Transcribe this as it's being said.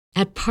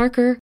At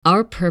Parker,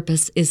 our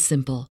purpose is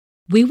simple.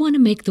 We want to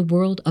make the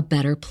world a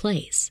better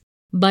place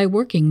by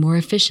working more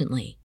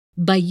efficiently,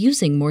 by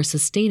using more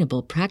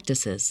sustainable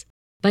practices,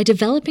 by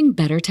developing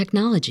better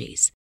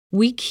technologies.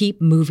 We keep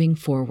moving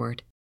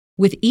forward.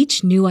 With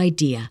each new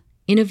idea,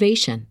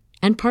 innovation,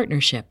 and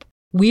partnership,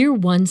 we're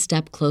one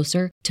step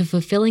closer to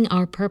fulfilling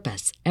our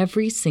purpose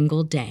every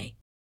single day.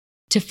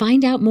 To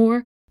find out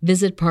more,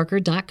 visit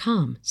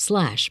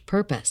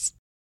parker.com/purpose.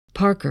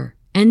 Parker,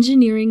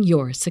 engineering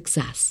your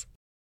success.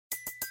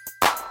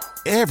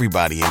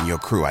 Everybody in your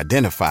crew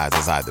identifies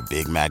as either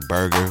Big Mac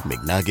Burger,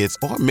 McNuggets,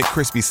 or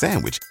McCrispy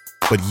Sandwich.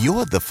 But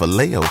you're the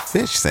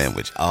Filet-O-Fish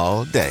Sandwich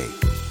all day.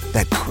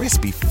 That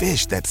crispy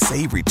fish, that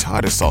savory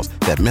tartar sauce,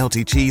 that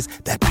melty cheese,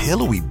 that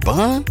pillowy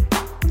bun.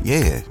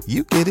 Yeah,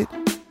 you get it.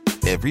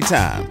 Every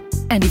time.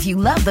 And if you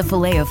love the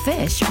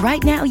Filet-O-Fish,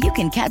 right now you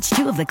can catch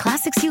 2 of the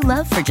classics you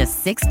love for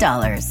just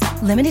 $6.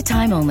 Limited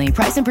time only.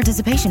 Price and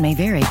participation may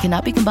vary.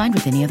 Cannot be combined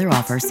with any other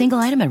offer. Single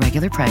item at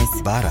regular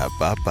price.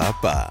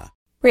 Ba-da-ba-ba-ba.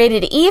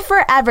 Rated E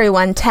for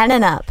everyone, 10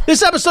 and up.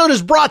 This episode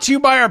is brought to you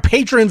by our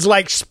patrons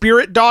like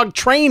Spirit Dog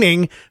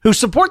Training, who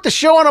support the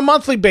show on a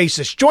monthly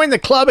basis. Join the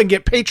club and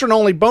get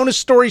patron-only bonus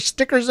stories,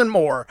 stickers, and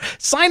more.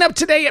 Sign up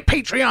today at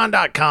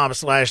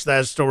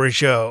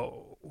patreon.com/thatstoryshow.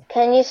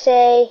 Can you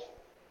say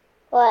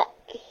what?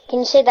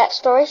 Can you say that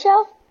story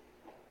show?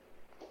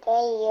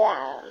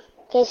 Yeah.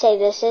 Can you say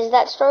this is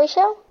that story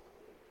show?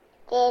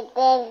 This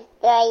is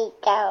the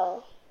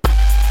show.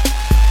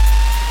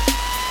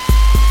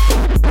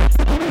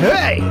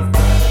 Hey!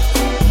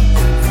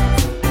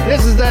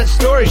 This is that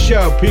story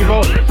show,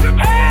 people.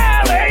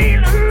 Hallelujah!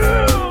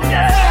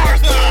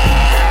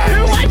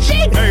 You're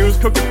watching? Hey, who's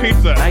cooking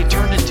pizza? I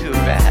turned into a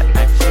bat.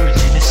 I flew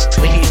into the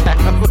sweet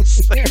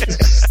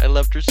house. I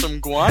left her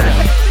some guano.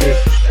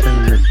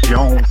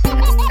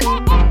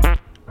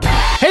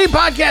 Hey,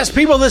 podcast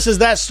people, this is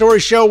That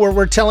Story Show, where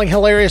we're telling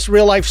hilarious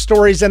real-life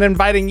stories and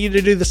inviting you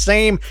to do the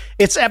same.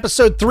 It's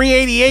episode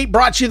 388,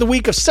 brought to you the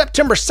week of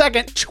September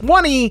 2nd,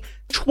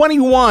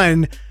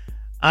 2021.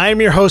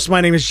 I'm your host.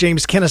 My name is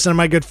James Kennison, and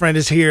my good friend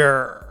is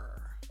here.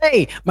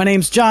 Hey, my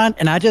name's John,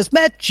 and I just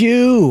met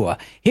you.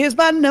 Here's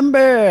my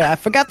number. I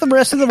forgot the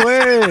rest of the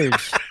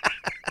words.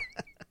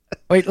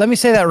 Wait, let me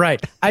say that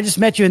right. I just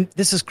met you, and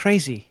this is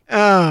crazy.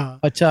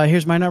 But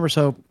here's my number,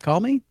 so call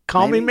me.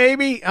 Call me,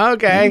 maybe?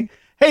 Okay. Maybe.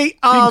 Hey, you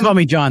can call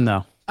me John,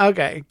 though.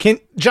 Okay.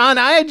 John,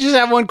 I just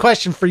have one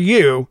question for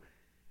you.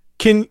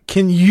 Can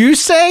you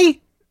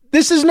say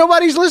this is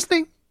nobody's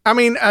listening? I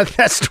mean,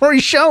 That Story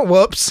Show.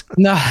 Whoops.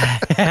 No.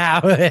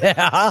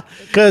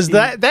 Because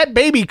that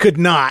baby could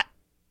not.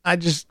 I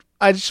just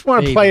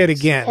want to play it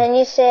again. Can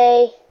you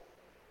say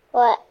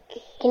what?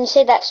 Can you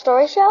say that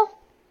story show?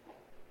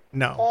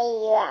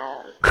 No.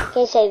 Yeah.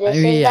 Can you say this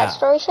is that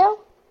story show?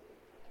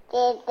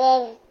 This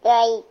is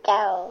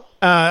Play-Doh.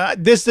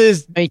 This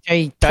is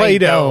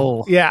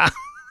Play-Doh. Yeah.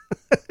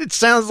 It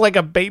sounds like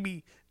a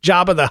baby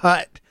Jabba the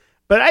Hutt.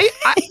 But I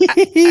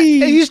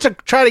used to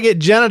try to get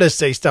Jenna to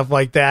say stuff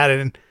like that,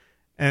 and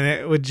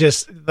it would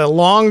just, the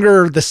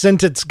longer the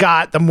sentence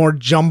got, the more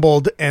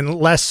jumbled and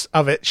less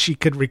of it she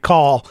could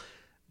recall.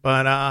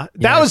 But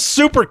that was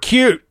super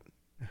cute,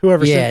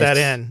 whoever sent that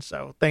in.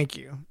 So thank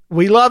you.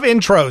 We love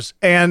intros,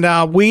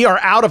 and we are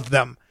out of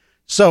them.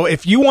 So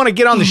if you want to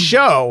get on the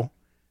show,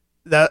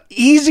 the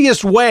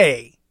easiest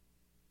way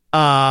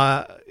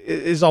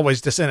is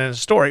always to send in a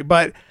story,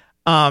 but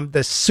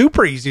the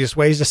super easiest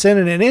way is to send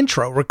in an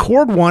intro.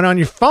 Record one on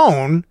your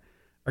phone,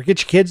 or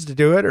get your kids to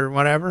do it, or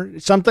whatever.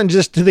 Something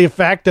just to the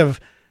effect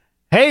of,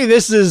 hey,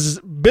 this is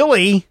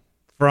Billy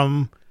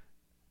from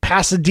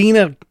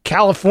Pasadena,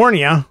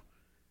 California,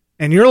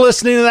 and you're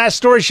listening to That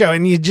Story Show.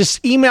 And you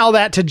just email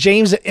that to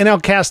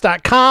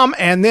james@nlcast.com,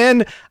 and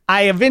then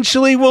I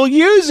eventually will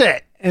use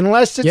it.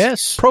 Unless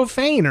it's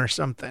profane or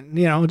something,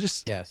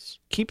 just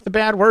keep the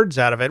bad words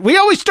out of it. We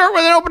always start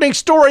with an opening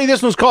story.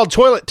 This one's called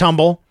Toilet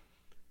Tumble,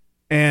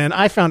 and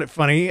I found it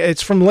funny.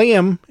 It's from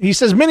Liam. He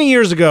says, many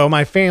years ago,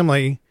 my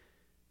family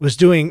was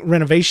doing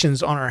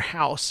renovations on our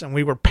house, and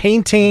we were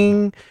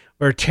painting,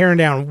 we were tearing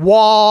down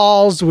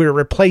walls, we were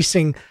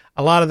replacing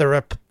a lot of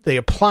the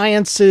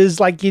appliances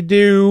like you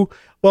do.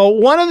 Well,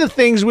 one of the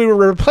things we were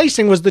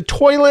replacing was the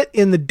toilet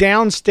in the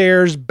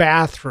downstairs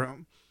bathroom.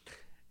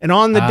 And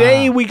on the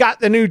day we got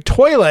the new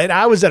toilet,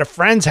 I was at a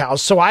friend's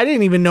house, so I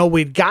didn't even know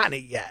we'd gotten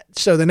it yet.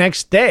 So the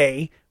next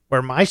day,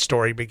 where my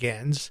story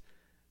begins,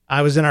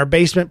 I was in our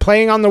basement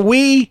playing on the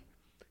Wii,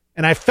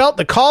 and I felt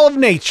the call of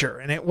nature.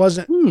 And it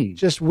wasn't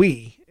just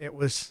Wii. It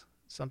was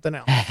something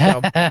else.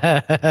 So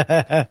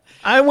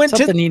I went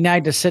something you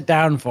need to sit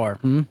down for.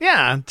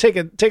 Yeah, take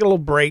a little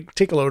break,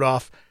 take a load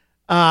off.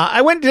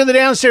 I went to the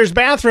downstairs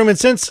bathroom, and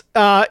since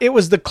it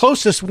was the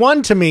closest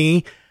one to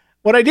me,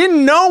 what I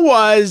didn't know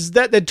was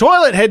that the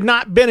toilet had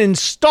not been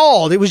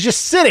installed. It was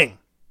just sitting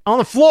on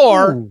the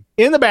floor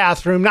in the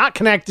bathroom, not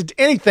connected to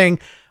anything.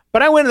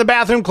 But I went to the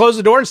bathroom, closed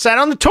the door, and sat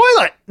on the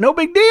toilet. No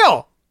big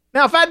deal.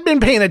 Now, if I'd been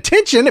paying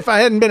attention, if I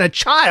hadn't been a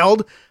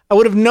child, I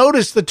would have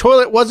noticed the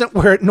toilet wasn't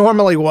where it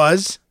normally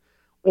was,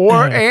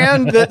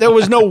 and that there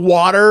was no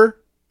water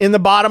in the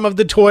bottom of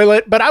the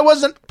toilet, but I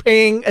wasn't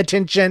paying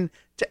attention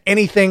to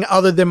anything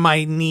other than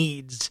my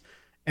needs,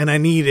 and I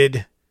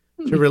needed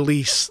to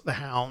release the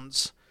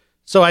hounds.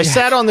 So I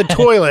sat on the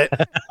toilet,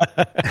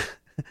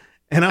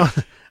 and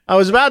I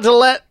was about to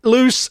let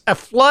loose a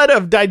flood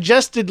of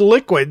digested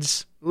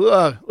liquids.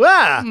 That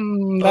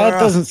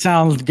doesn't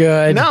sound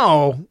good.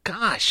 No,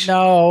 gosh.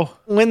 No.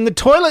 When the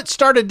toilet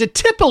started to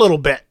tip a little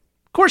bit,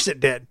 of course it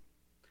did.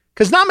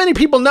 Because not many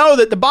people know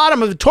that the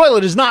bottom of the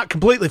toilet is not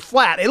completely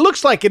flat. It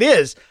looks like it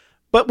is,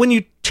 but when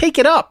you take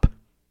it up,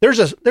 there's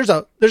a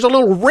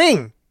little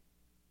ring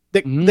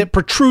that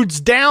protrudes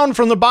down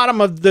from the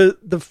bottom of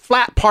the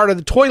flat part of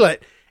the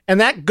toilet,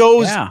 and that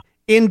goes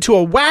into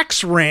a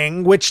wax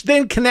ring, which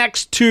then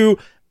connects to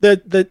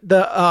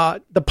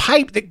the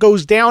pipe that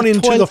goes down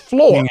into the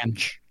floor.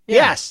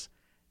 Yes,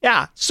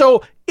 yeah.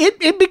 So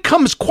it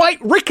becomes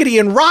quite rickety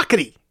and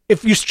rockety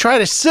if you try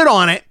to sit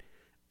on it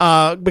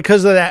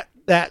because of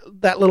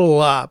that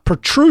little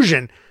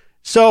protrusion.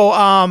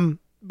 So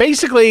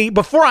basically,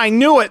 before I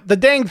knew it, the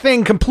dang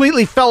thing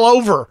completely fell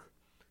over,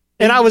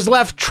 and I was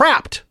left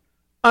trapped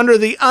under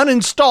the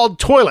uninstalled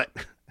toilet.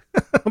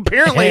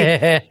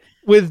 Apparently,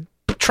 with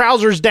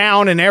trousers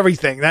down and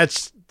everything.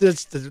 That's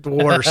the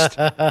worst.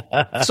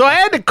 So I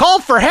had to call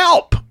for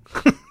help,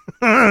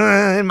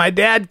 and my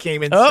dad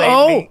came and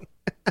saved me.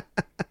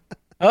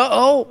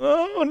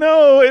 Oh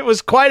no! It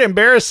was quite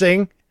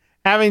embarrassing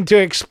having to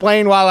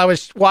explain why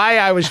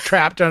I was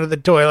trapped under the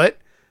toilet.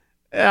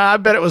 I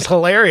bet it was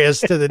hilarious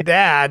to the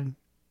dad.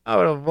 I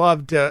would have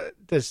loved to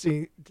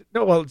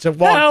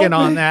walk in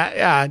on that.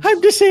 Yeah,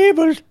 I'm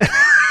disabled.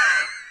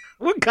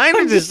 What kind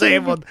of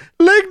disabled?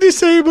 Leg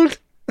disabled.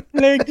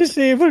 Leg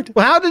disabled.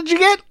 Well, how did you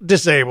get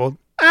disabled?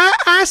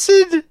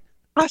 Acid.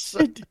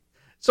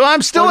 So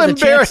I'm still what are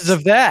embarrassed the chances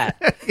of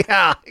that.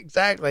 Yeah,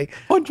 exactly.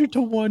 100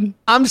 to 1.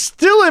 I'm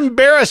still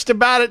embarrassed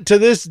about it to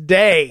this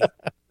day.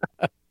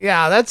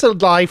 Yeah, that's a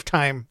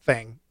lifetime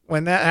thing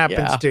when that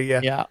happens to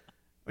you. Yeah.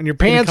 When your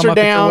pants are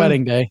down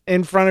wedding day.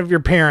 in front of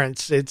your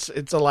parents, it's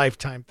a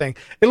lifetime thing.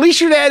 At least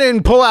your dad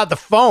didn't pull out the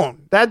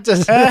phone. That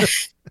doesn't.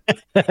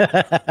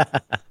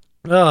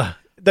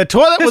 The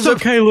toilet was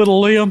okay,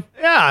 little Liam.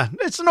 Yeah,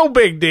 it's no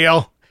big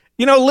deal.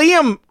 You know,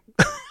 Liam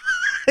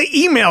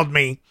emailed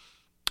me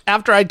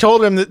after I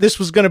told him that this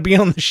was going to be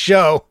on the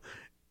show,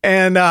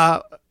 and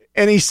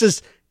he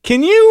says,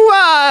 "Can you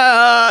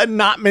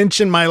not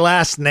mention my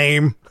last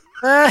name?"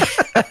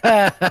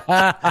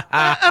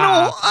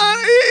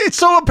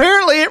 So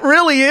apparently, it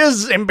really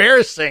is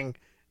embarrassing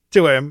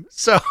to him.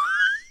 So.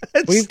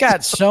 We've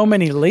got so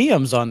many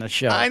Liams on the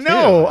show. I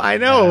know.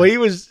 Yeah. He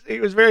was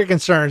very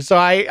concerned. So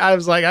I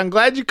was like, I'm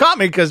glad you caught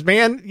me because,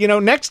 man,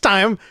 next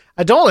time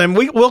I told him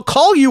we'll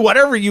call you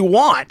whatever you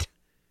want.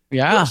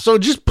 Yeah. So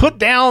just put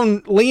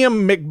down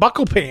Liam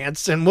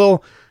McBucklepants and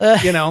we'll,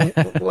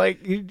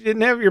 like you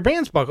didn't have your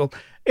pants buckled.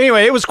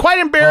 Anyway, it was quite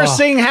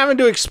embarrassing having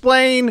to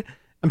explain.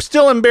 I'm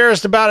still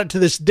embarrassed about it to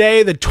this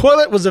day. The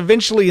toilet was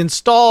eventually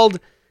installed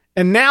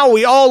and now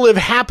we all live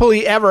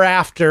happily ever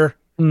after.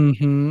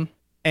 Mm-hmm.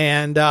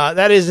 And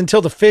that is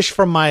until the fish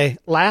from my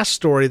last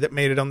story that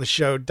made it on the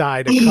show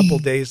died a couple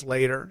days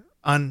later,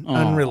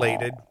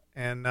 unrelated.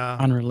 And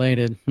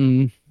unrelated.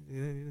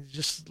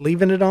 Just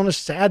leaving it on a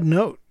sad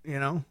note,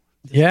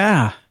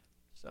 Yeah.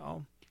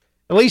 So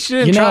at least you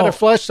didn't try to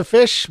flush the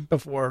fish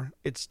before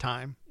it's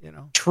time,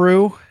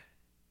 True.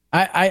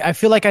 I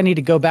feel like I need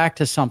to go back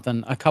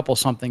to a couple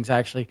somethings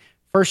actually.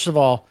 First of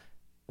all,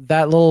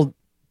 that little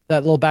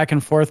back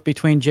and forth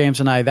between James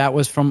and I, that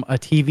was from a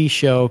TV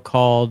show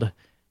called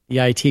The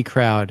IT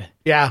Crowd.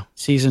 Yeah.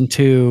 Season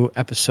 2,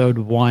 episode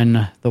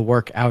 1, The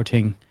Work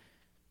Outing.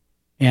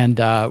 And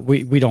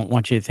we don't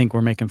want you to think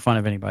we're making fun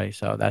of anybody,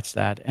 so that's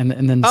that. And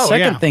then the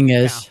second thing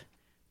is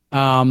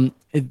the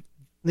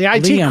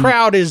IT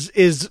Crowd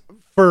is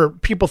for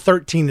people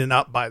 13 and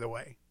up, by the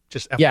way.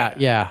 Just FYI.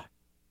 Yeah.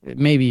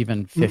 Maybe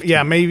even 15.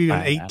 Yeah, maybe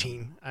even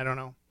 18. I don't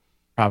know.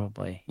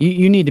 Probably.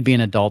 You need to be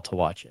an adult to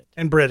watch it.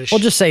 And British.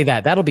 We'll just say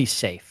that. That'll be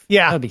safe.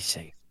 Yeah. That'll be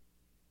safe.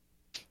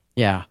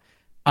 Yeah.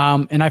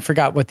 And I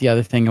forgot what the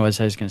other thing was.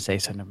 I was going to say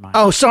something.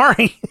 Oh,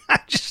 sorry.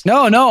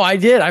 No, I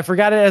did. I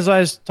forgot it as I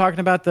was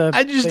talking about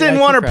I just didn't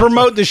want to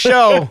promote the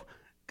show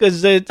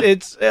because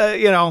it's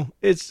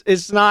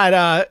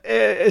not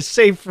it's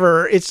safe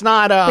for it's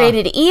not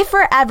rated E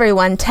for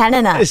everyone 10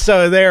 and up.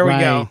 So there we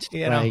go.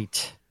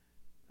 Right.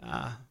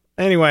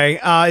 Anyway,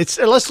 let's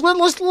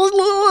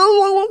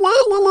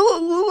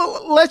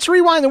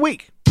rewind the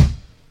week.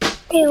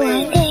 Yeah,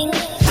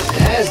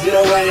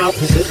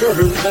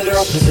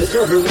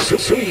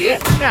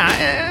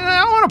 and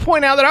I want to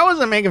point out that I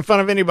wasn't making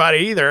fun of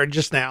anybody either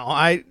just now.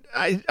 I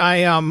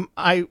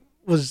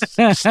was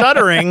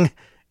stuttering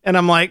and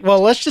I'm like,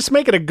 well, let's just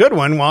make it a good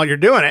one while you're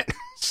doing it.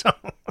 So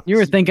you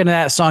were thinking of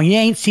that song, You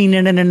Ain't Seen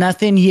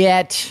Nothing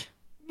Yet.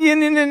 You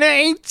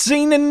ain't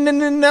seen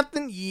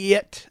nothing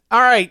yet.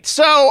 All right.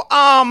 So,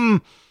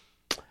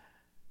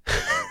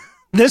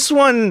 this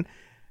one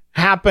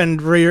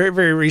happened very,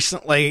 very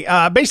recently.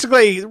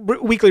 Basically,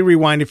 Weekly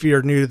Rewind, if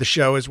you're new to the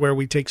show, is where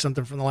we take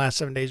something from the last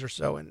 7 days or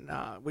so and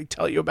we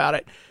tell you about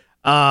it.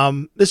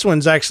 This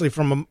one's actually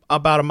from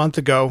about a month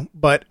ago,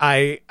 but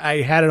I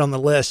had it on the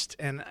list,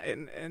 and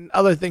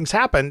other things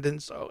happened,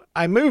 and so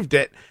I moved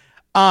it.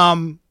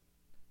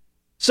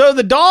 So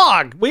the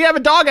dog, we have a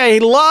dog I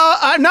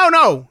love.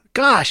 No,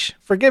 gosh,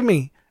 forgive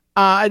me.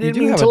 I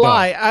didn't mean to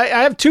lie.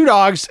 I have 2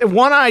 dogs.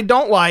 One I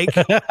don't like,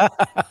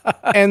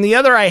 and the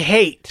other I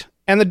hate.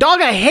 And the dog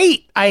I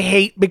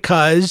hate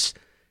because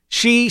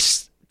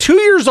she's 2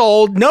 years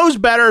old, knows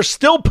better,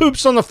 still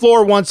poops on the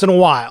floor once in a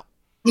while.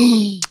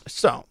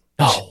 So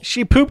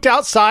she pooped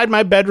outside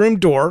my bedroom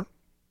door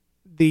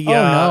the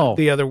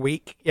other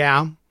week.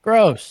 Yeah.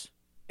 Gross.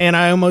 And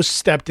I almost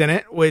stepped in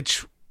it,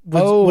 which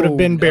would have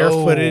been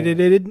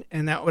barefooted,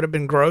 and that would have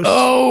been gross.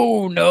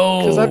 Oh,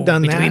 no. Because I've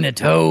done Between that.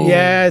 the toes.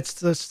 Yeah, it's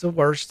the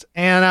worst.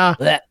 And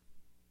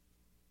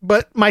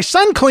but my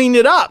son cleaned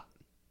it up.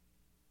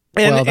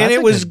 And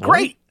it was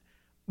great.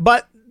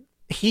 But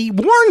he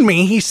warned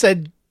me. He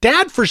said,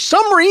 Dad, for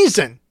some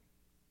reason,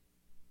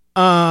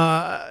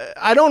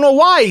 I don't know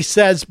why, he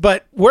says,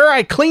 but where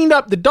I cleaned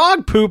up the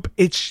dog poop,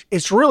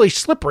 it's really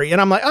slippery.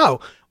 And I'm like, oh,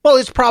 well,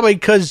 it's probably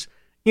because,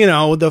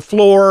 the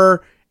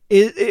floor,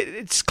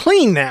 it's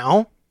clean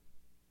now.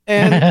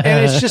 And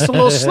it's just a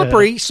little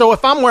slippery. So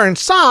if I'm wearing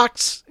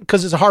socks,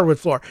 because it's a hardwood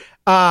floor,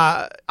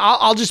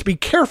 I'll just be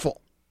careful.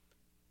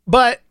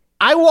 But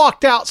I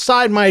walked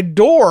outside my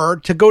door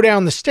to go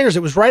down the stairs.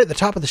 It was right at the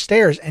top of the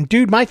stairs. And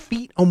dude, my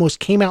feet almost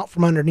came out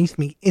from underneath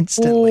me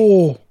instantly.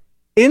 Ooh.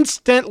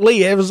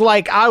 Instantly. It was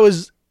like I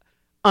was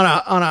on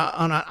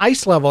an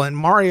ice level in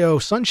Mario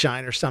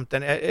Sunshine or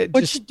something.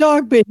 What's your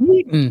dog been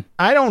eating?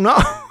 I don't know.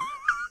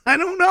 I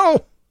don't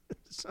know.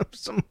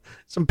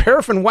 Some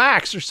paraffin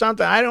wax or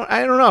something. I don't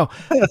know.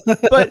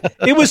 But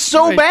it was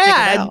so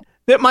bad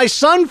that my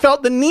son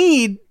felt the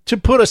need to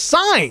put a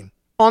sign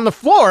on the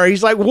floor.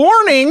 He's like,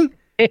 warning,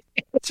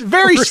 it's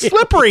very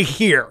slippery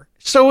here.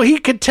 So he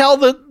could tell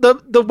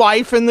the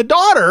wife and the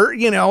daughter,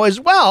 as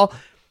well.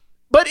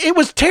 But it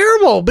was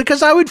terrible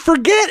because I would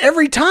forget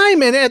every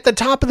time. And at the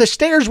top of the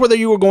stairs, whether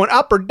you were going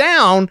up or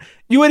down,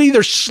 you would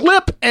either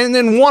slip and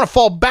then want to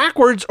fall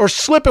backwards or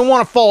slip and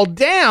want to fall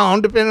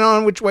down, depending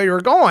on which way you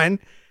were going.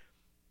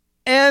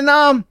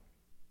 And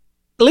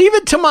leave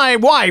it to my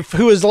wife,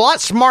 who is a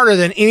lot smarter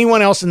than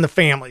anyone else in the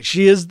family.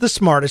 She is the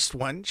smartest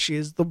one. She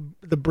is the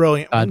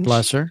brilliant one. God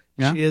bless her.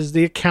 Yeah. She is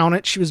the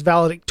accountant. She was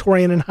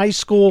valedictorian in high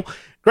school.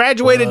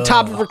 Graduated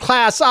top of her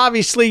class,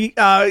 obviously,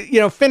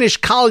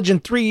 finished college in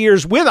 3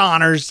 years with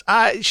honors.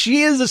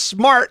 She is a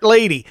smart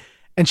lady,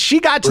 and she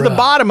got to the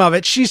bottom of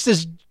it. She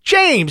says,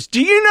 James,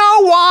 do you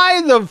know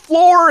why the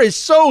floor is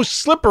so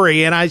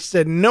slippery? And I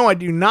said, no, I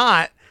do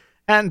not.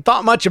 I hadn't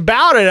thought much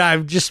about it.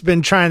 I've just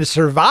been trying to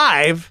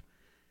survive.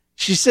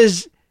 She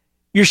says,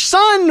 your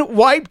son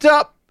wiped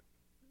up,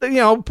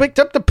 picked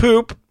up the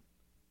poop,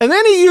 and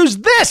then he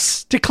used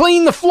this to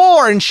clean the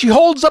floor. And she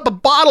holds up a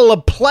bottle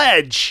of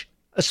Pledge.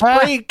 A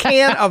spray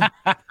can of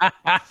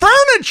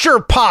furniture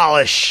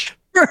polish.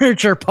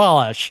 Furniture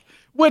polish,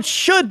 which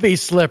should be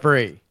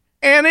slippery.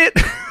 And he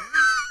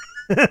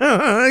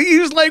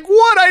was like,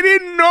 what? I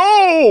didn't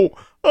know.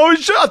 I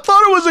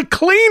thought it was a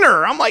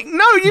cleaner. I'm like,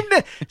 no,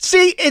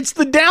 see, it's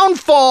the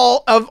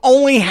downfall of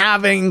only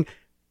having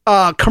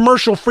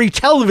commercial-free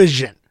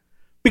television.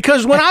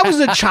 Because when I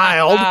was a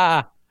child,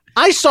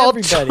 I saw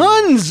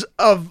tons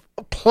of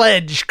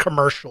Pledge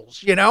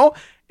commercials,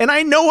 and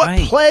I know what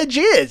Pledge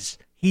is.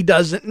 He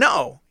doesn't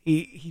know.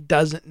 He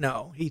doesn't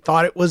know. He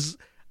thought it was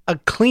a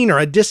cleaner,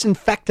 a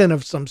disinfectant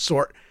of some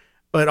sort.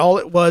 But all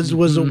it was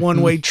a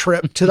one-way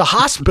trip to the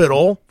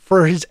hospital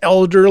for his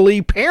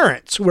elderly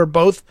parents, who were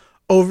both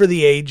over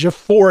the age of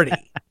 40.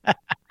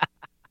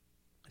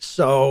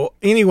 So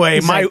anyway,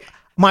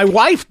 my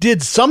wife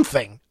did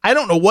something. I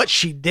don't know what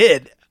she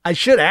did. I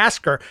should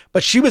ask her.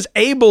 But she was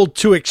able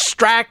to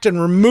extract and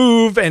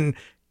remove and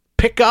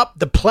pick up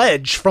the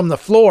Pledge from the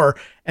floor.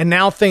 And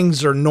now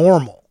things are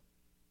normal.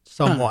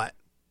 Somewhat.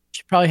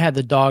 She probably had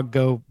the dog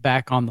go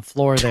back on the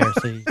floor there,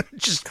 so you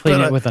just clean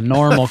it with a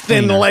normal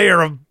thin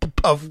layer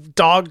of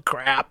dog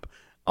crap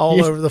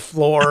all over the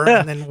floor,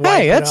 and then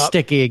wipe it up.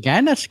 Sticky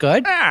again. That's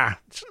good. Yeah,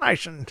 it's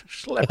nice and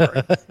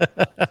slippery.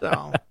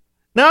 So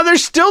now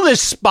there's still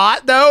this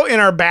spot though in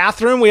our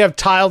bathroom. We have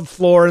tiled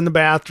floor in the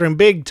bathroom,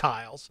 big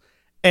tiles,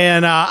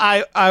 and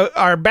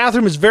our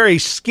bathroom is very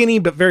skinny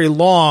but very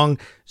long.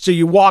 So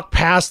you walk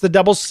past the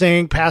double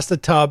sink, past the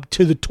tub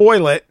to the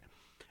toilet.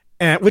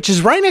 Which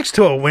is right next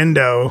to a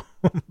window,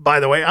 by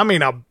the way. I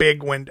mean, a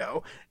big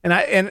window.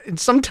 And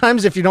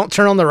sometimes if you don't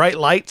turn on the right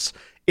lights,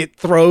 it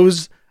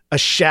throws a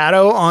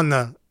shadow on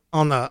the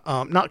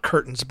not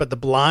curtains, but the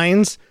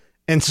blinds.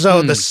 And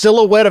so the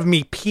silhouette of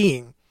me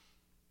peeing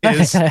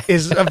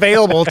is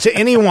available to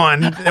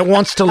anyone that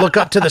wants to look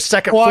up to the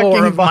second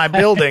floor of my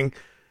building.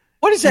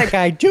 What is that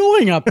guy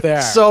doing up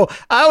there? So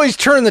I always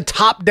turn the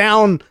top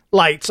down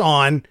lights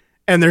on.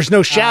 And there's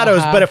no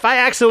shadows, but if I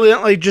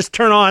accidentally just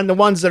turn on the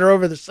ones that are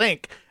over the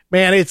sink,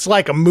 man, it's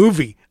like a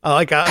movie,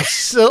 like a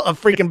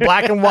freaking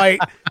black and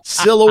white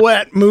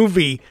silhouette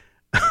movie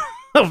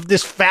of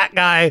this fat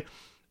guy,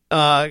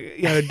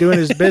 doing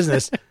his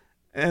business.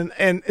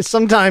 And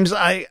sometimes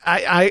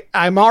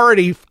I'm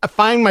already, I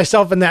find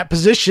myself in that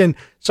position.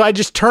 So I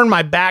just turn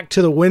my back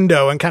to the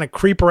window and kind of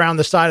creep around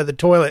the side of the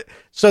toilet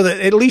so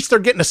that at least they're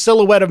getting a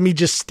silhouette of me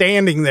just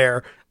standing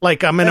there.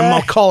 Like I'm in a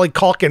Macaulay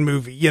Culkin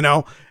movie, you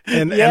know,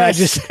 and I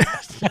just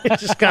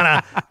kind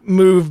of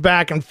move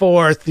back and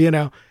forth, you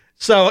know.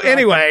 So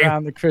anyway,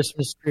 around the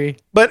Christmas tree.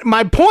 But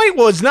my point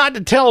was not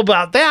to tell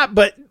about that,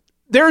 but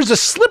there's a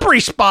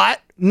slippery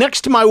spot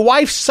next to my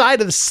wife's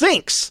side of the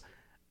sinks.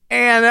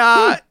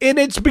 And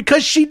it's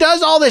because she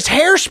does all this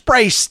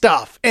hairspray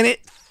stuff, and it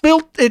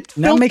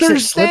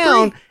filters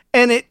down,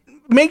 and it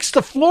makes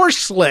the floor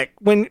slick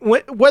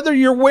whether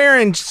you're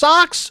wearing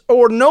socks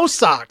or no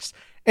socks.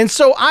 And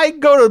so I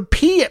go to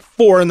pee at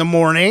 4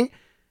 a.m,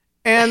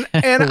 and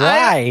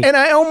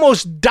I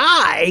almost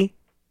die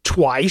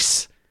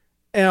twice.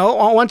 You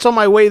know, once on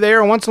my way there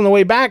and once on the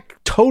way back,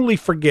 totally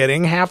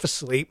forgetting, half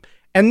asleep,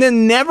 and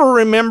then never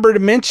remember to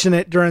mention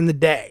it during the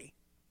day.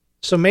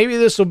 So maybe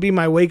this will be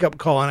my wake up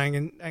call,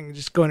 and I can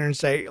just go in there and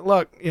say,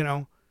 look, you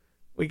know,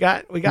 we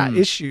got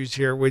issues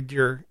here with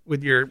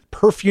your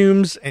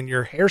perfumes and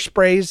your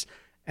hairsprays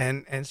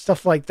and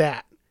stuff like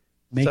that.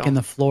 Making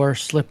the floor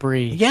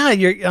slippery. Yeah,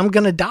 I'm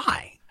gonna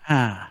die.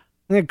 I'm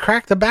gonna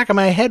crack the back of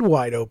my head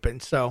wide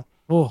open. So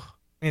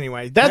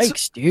anyway,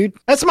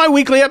 that's my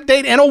weekly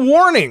update and a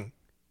warning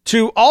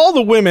to all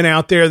the women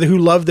out there who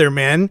love their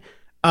men.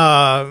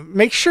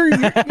 Make sure you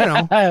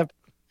know.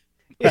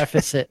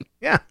 Preface it.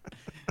 Yeah.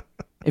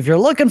 If you're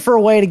looking for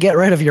a way to get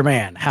rid of your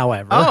man,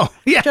 however,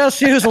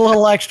 just use a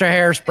little extra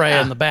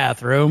hairspray in the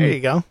bathroom. There you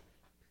go.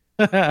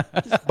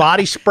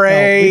 Body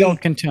spray. No, we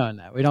don't condone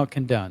that. We don't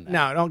condone that.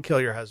 No, don't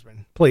kill your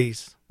husband,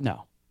 please. No.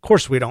 Of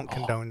course we don't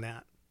condone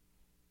that.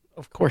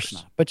 Of course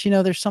not. But, you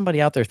know, there's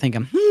somebody out there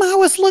thinking, I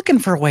was looking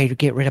for a way to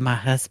get rid of my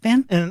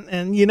husband.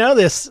 And you know,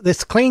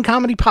 this Clean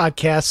Comedy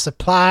Podcast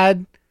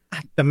supplied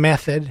the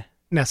method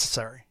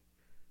necessary.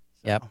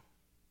 Yep.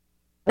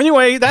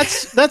 Anyway,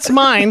 that's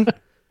mine.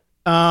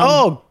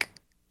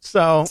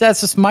 So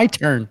that's just my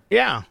turn.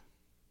 Yeah.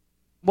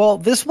 Well,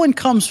 this one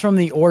comes from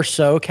the or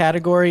so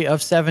category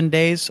of 7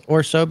 days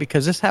or so,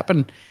 because this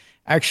happened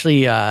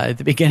actually at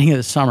the beginning of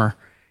the summer,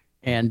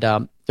 and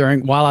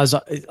while I was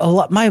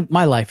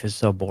my life is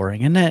so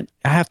boring, and that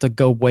I have to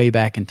go way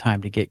back in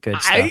time to get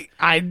good stuff.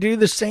 I do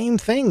the same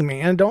thing,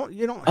 man.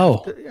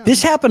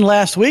 This happened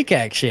last week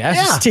actually. I was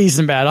just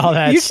teasing about all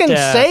that. You can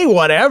say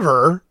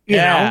whatever. You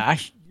know.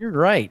 You're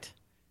right.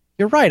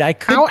 You're right. I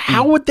could.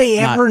 How would they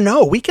ever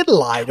know? We could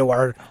lie to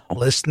our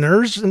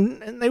listeners,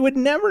 and they would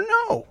never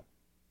know.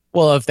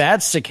 Well, if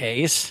that's the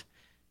case,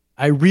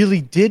 I really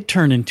did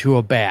turn into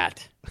a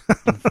bat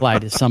and fly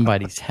to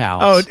somebody's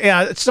house. Oh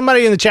yeah,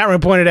 somebody in the chat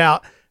room pointed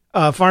out.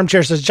 Farm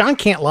Chair says John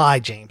can't lie,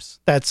 James.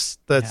 That's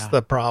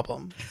the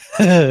problem.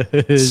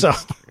 So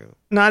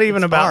not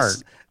even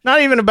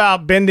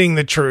about bending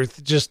the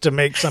truth just to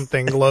make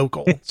something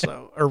local,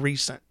 or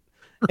recent.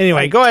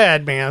 Anyway, go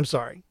ahead, man. I'm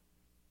sorry.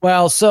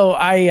 Well, so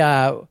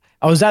I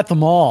was at the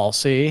mall.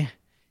 See,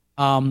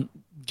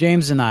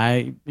 James and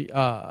I,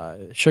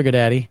 Sugar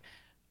Daddy,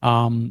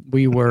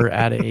 we were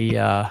at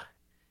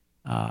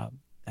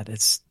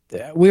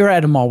we were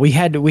at a mall. We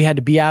had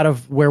to be out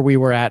of where we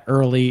were at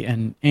early,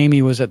 and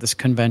Amy was at this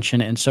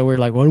convention, and so we were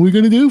like, "What are we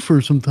going to do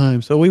for some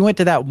time?" So we went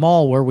to that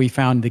mall where we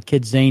found the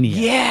Kidzania.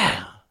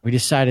 Yeah, we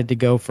decided to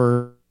go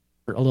for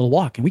a little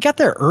walk, and we got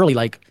there early,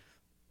 like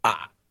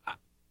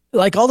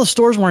all the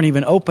stores weren't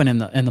even open in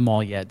the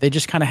mall yet. They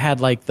just kind of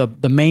had like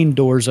the main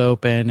doors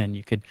open, and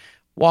you could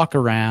walk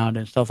around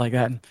and stuff like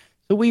that. And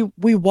so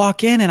we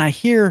walk in, and I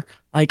hear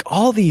like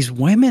all these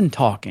women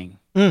talking.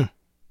 I'm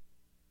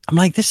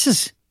like, this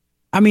is.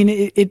 I mean,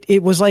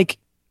 it was like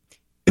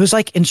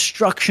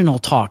instructional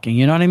talking.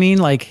 You know what I mean?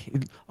 Like,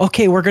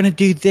 okay, we're gonna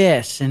do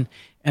this, and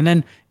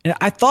then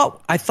I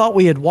thought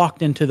we had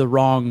walked into the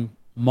wrong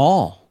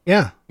mall.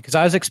 Yeah, because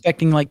I was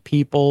expecting like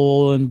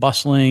people and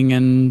bustling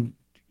and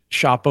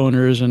shop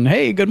owners and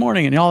hey, good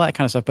morning and all that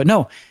kind of stuff. But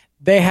no,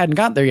 they hadn't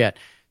got there yet.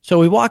 So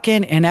we walk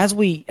in, and as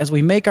we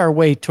make our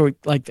way to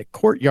like the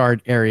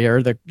courtyard area,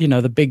 or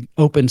the big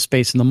open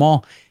space in the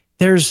mall,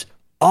 there's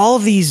all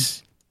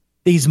these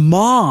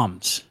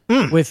moms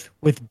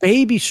with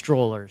baby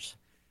strollers,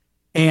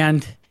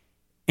 and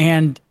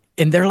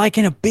they're like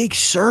in a big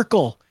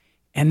circle,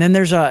 and then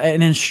there's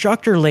an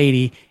instructor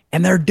lady,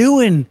 and they're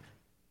doing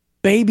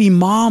baby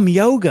mom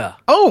yoga.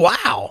 Oh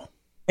wow.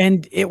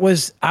 And it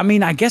was, I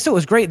mean, I guess it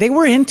was great. They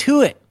were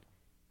into it.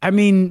 I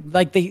mean,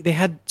 like they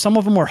had, some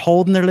of them were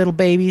holding their little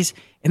babies,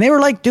 and they were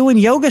like doing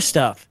yoga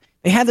stuff.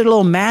 They had their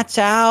little mats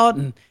out,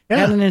 and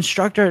had an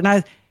instructor,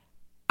 and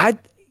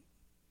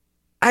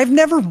I've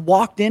never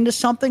walked into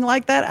something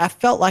like that. I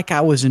felt like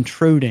I was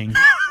intruding,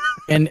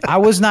 and I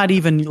was not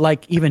even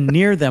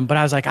near them, but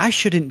I was like, I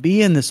shouldn't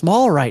be in this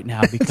mall right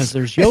now because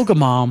there's yoga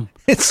mom.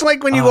 It's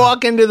like when you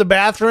walk into the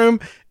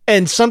bathroom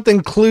and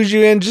something clues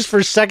you in just for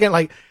a second,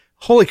 like,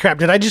 holy crap,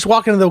 did I just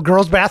walk into the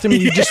girls' bathroom?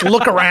 And you just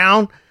look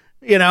around,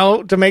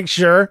 to make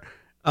sure.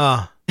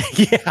 Yeah.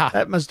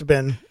 That must have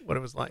been what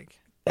it was like.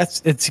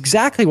 It's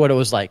exactly what it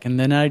was like. And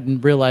then I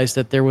realized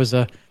that there was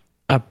a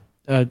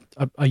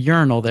a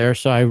urinal there,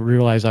 so I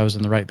realized I was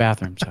in the right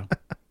bathroom. So,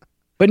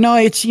 but no,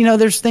 it's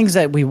there's things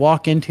that we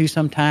walk into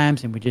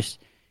sometimes, and we just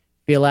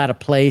feel out of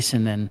place,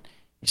 and then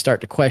you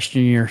start to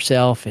question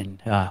yourself.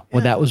 And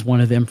well, that was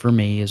one of them for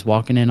me, is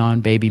walking in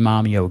on baby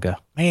mom yoga.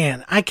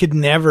 Man, I could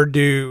never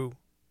do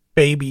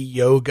baby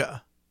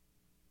yoga.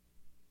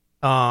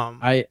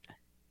 I'm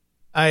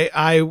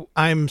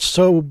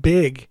so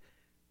big,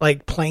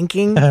 like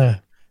planking.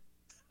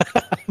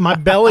 My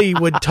belly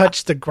would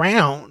touch the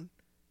ground,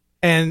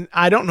 and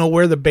I don't know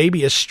where the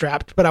baby is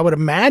strapped, but I would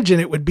imagine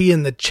it would be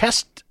in the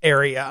chest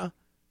area,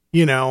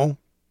 the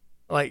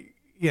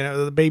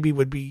baby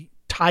would be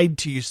tied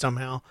to you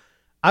somehow.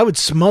 I would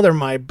smother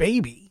my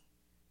baby,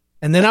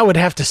 and then I would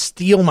have to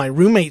steal my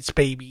roommate's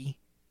baby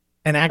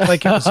and act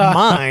like it was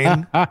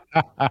mine.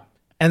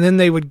 And then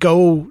they would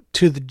go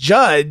to the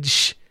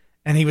judge,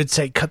 and he would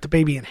say, cut the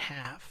baby in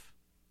half.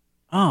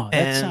 Oh,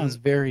 that sounds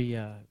very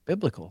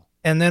biblical.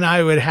 And then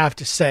I would have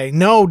to say,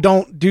 no,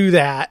 don't do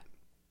that.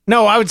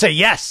 No, I would say,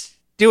 yes,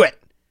 do it.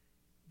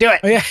 Do it.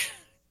 Oh, yeah.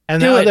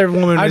 And the other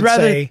woman would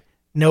say,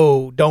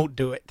 no, don't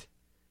do it.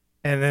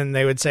 And then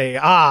they would say,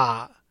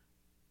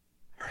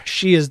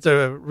 she is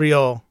the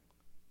real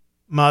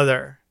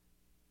mother.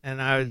 And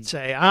I would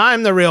say,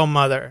 I'm the real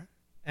mother.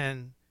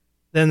 And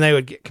then they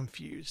would get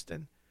confused.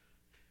 And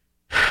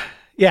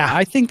yeah.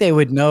 I think they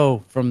would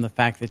know from the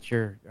fact that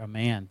you're a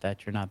man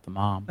that you're not the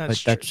mom.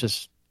 That's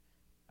just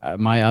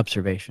my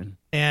observation.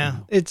 Yeah,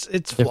 it's a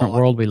different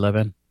world we live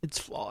in. It's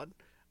flawed.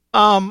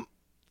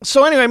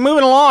 So anyway,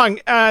 moving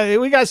along,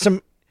 we got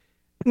some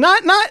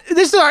not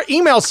this is our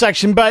email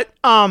section, but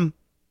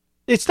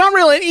it's not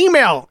really an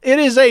email. It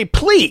is a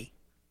plea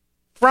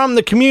from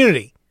the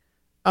community.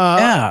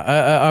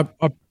 A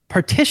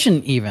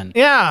partition even.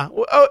 Yeah,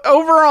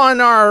 over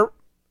on our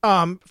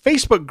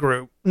Facebook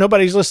group,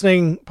 Nobody's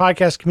Listening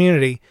Podcast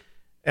Community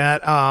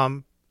at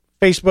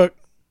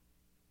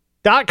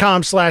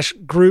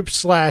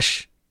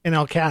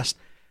Facebook.com/group/NLCast.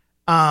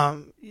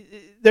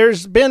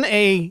 There's been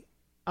a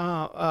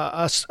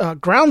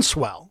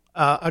groundswell,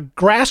 a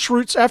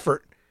grassroots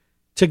effort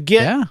to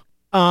get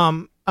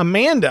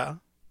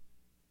Amanda,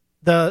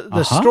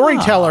 the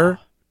storyteller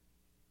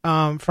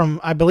from,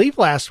 I believe,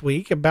 last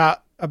week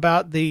about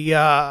the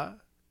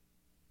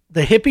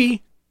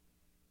hippie.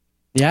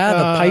 Yeah,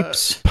 the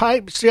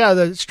pipes. Yeah,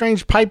 the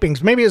strange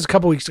pipings. Maybe it was a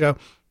couple weeks ago.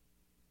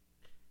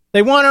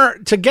 They want her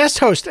to guest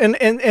host,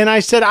 and I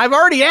said, I've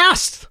already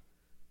asked.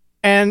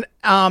 And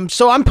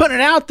so I'm putting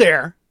it out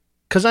there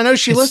because I know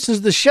she listens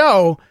to the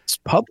show. It's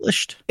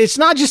published. It's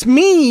not just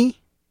me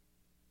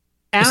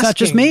asking. It's not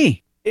just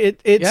me.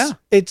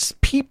 It's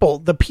people.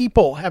 The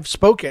people have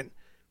spoken,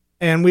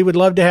 and we would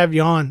love to have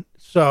you on.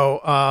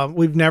 So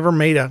we've never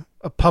made a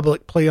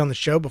public plea on the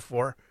show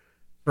before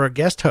for a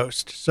guest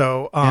host.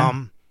 So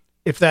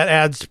if that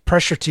adds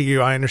pressure to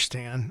you, I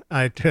understand.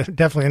 I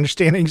definitely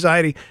understand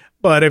anxiety.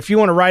 But if you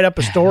want to write up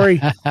a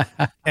story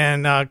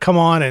and come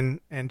on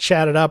and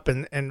chat it up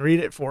and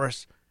read it for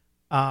us,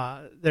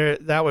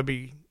 that would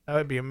be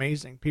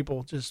amazing.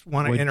 People just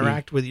want to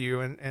interact with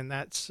you, and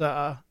that's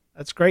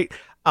great.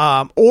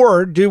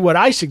 Or do what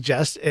I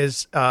suggest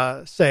is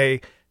say,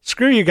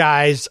 screw you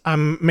guys,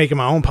 I'm making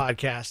my own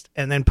podcast,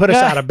 and then put us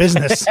out of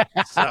business.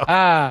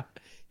 So.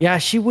 Yeah,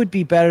 she would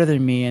be better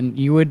than me, and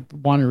you would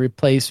want to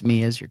replace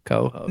me as your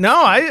co-host. No,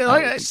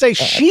 I say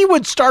she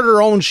would start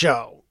her own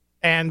show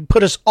and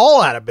put us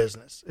all out of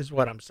business, is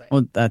what I'm saying.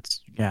 Well,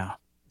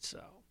 so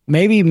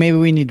maybe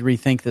we need to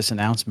rethink this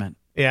announcement.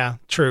 Yeah,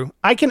 true.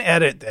 I can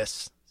edit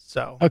this.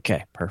 So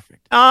okay,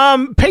 perfect.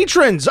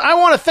 Patrons, I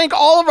want to thank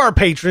all of our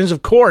patrons.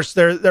 Of course,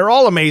 they're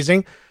all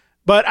amazing,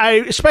 but I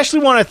especially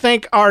want to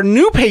thank our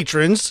new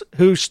patrons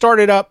who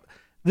started up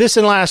this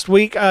and last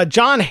week.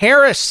 John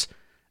Harris.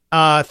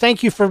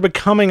 Thank you for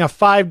becoming a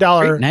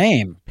 $5 Great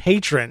name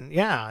patron.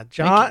 Yeah,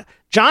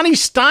 Johnny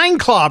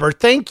Steinklauber.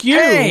 Thank you.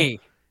 Hey.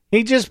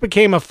 He just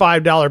became a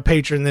 $5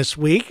 patron this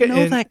week. I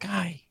know that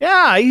guy.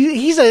 Yeah,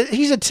 he's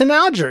a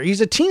teenager.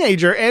 He's a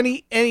teenager, and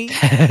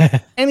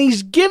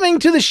he's giving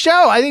to the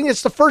show. I think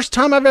it's the first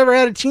time I've ever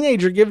had a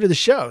teenager give to the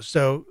show.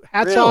 So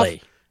hats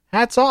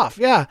off.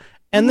 Yeah,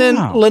 and then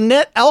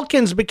Lynette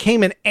Elkins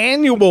became an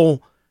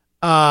annual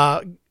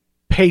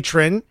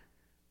patron.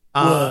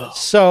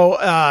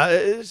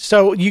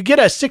 So you get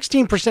a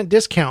 16%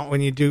 discount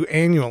when you do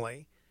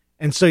annually.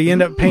 And so you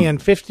end up paying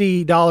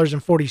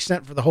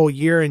 $50.40 for the whole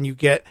year, and you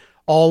get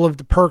all of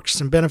the perks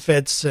and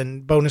benefits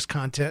and bonus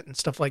content and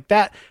stuff like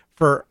that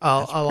for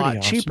a lot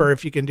cheaper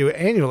if you can do it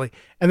annually.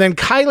 And then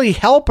Kylie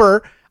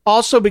Helper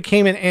also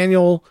became an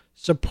annual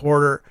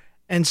supporter.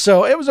 And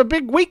so it was a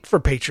big week for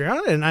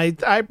Patreon, and I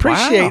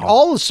appreciate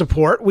all the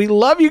support. We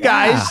love you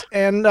guys,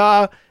 and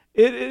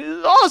it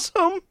is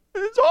awesome.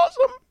 It's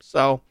awesome.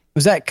 So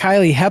was that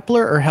Kylie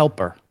Hepler or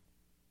Helper?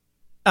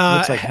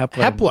 Looks like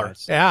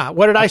Hepler. Yeah.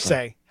 What did I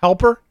say?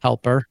 Helper?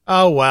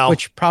 Oh, well.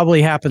 Which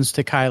probably happens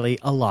to Kylie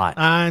a lot.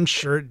 I'm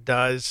sure it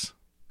does.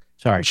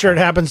 Sorry. I'm sure it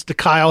happens to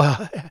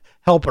Kyle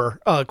Helper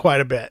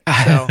quite a bit.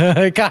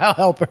 So. Kyle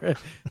Helper.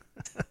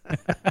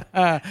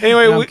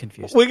 Anyway,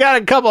 we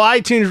got a couple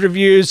iTunes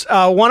reviews.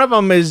 One of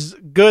them is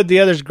good, the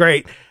other's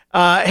great.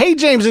 Hey,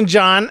 James and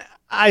John,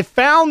 I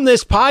found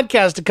this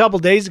podcast a couple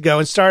days ago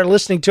and started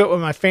listening to it with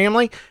my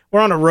family. We're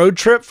on a road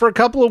trip for a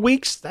couple of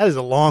weeks. That is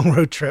a long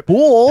road trip.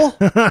 Cool.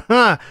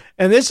 And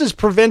this has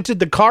prevented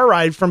the car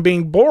ride from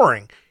being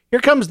boring.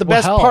 Here comes the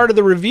best part of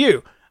the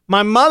review.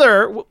 My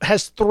mother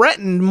has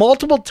threatened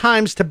multiple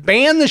times to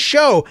ban the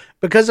show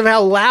because of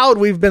how loud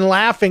we've been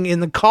laughing in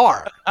the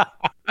car.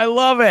 I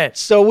love it.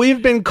 So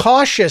we've been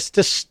cautious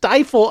to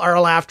stifle our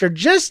laughter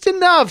just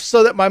enough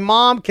so that my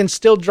mom can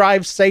still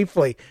drive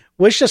safely.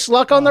 Wish us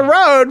luck on the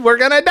road. We're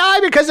going to die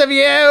because of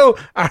you.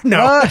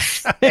 No.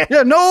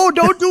 No,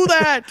 don't do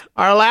that.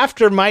 Our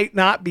laughter might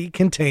not be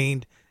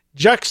contained.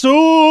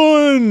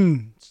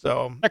 Jackson.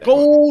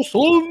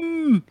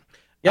 Jackson.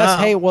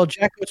 Yes. Hey, well,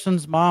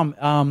 Jackson's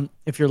mom,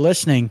 if you're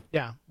listening,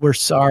 we're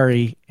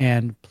sorry,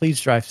 and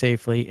please drive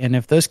safely. And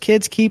if those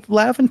kids keep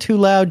laughing too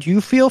loud,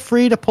 you feel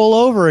free to pull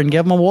over and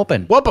give them a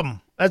whooping. Whoop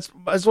them. That's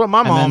what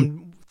my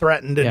mom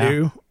threatened to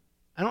do.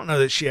 I don't know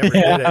that she ever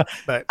did it,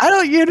 but I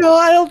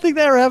don't think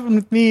that ever happened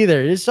with me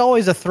either. It's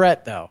always a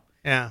threat, though.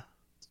 Yeah.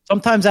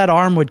 Sometimes that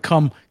arm would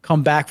come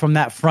back from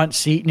that front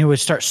seat, and it would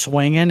start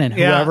swinging, and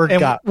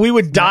we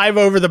would dive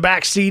over the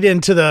back seat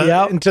into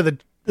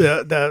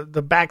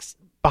the back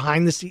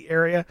behind the seat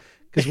area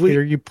because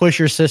you push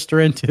your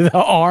sister into the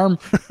arm.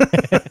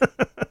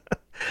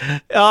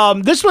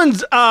 This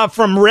one's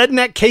from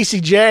Redneck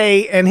Casey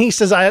J, and he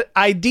says,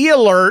 ID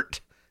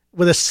alert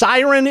with a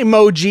siren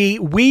emoji.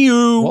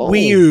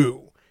 Wee-oo.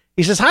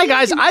 He says, hi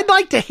guys, I'd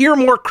like to hear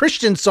more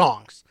Christian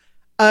songs.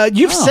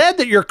 You've said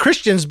that you're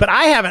Christians, but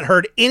I haven't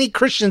heard any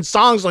Christian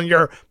songs on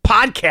your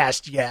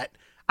podcast yet.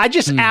 I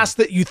just ask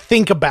that you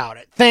think about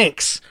it.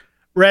 Thanks,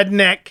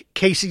 Redneck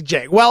Casey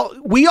J. Well,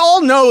 we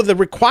all know the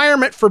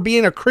requirement for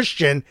being a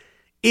Christian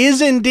is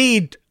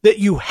indeed that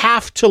you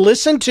have to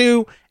listen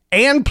to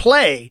and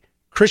play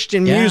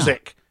Christian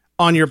music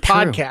on your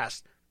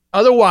podcast.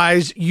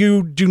 Otherwise,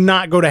 you do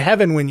not go to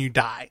heaven when you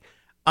die.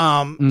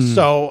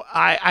 So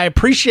I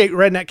appreciate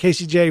Redneck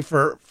Casey J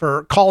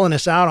for calling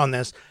us out on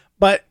this.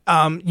 But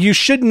you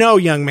should know,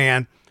 young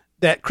man,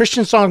 that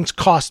Christian songs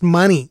cost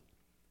money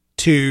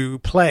to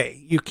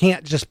play. You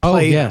can't just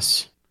play. Oh,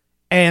 yes.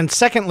 And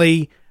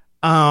secondly,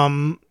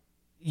 we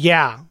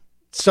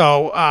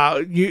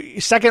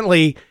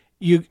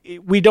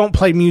don't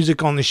play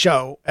music on the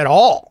show at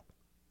all.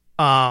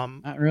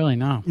 Not really,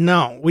 no.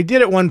 No, we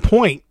did at one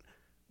point,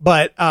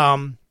 but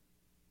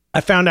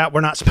I found out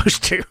we're not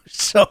supposed to.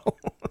 So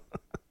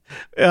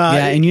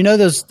and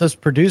those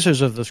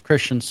producers of those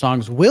Christian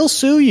songs will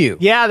sue you.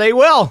 Yeah, they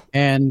will.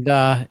 And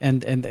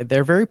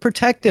they're very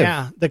protective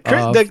of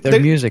their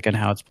music and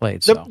how it's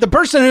played. The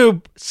person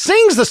who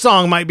sings the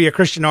song might be a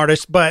Christian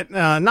artist, but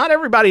not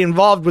everybody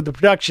involved with the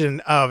production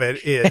of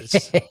it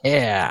is.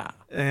 Yeah.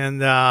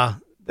 And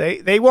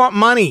they want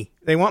money.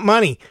 They want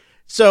money.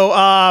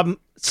 So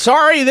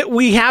sorry that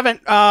we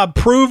haven't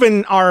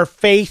proven our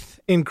faith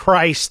in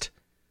Christ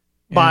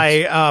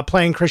by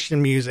playing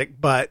Christian music,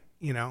 but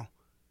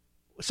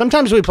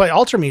sometimes we play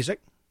altar music,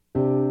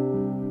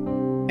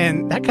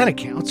 and that kind of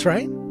counts,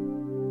 right?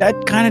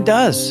 That kind of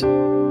does.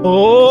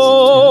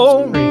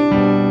 Oh,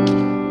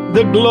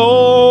 the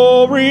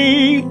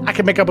glory! I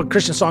can make up a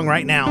Christian song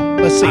right now.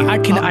 Let's see. I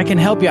can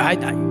help you.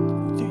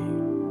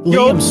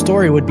 Liam's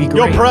story would be great.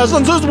 Your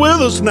presence is with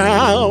us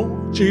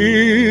now,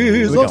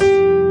 Jesus.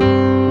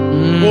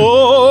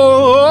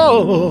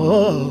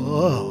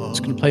 Oh,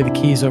 just gonna play the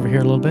keys over here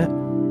a little bit.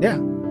 Yeah.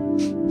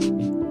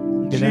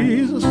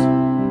 Jesus.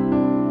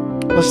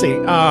 Let's see.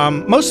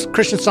 Most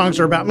Christian songs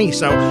are about me.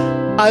 So,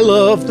 I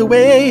love the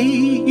way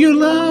you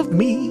love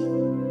me.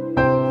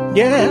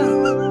 Yeah.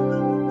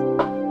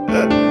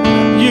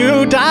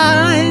 You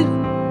died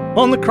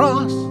on the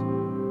cross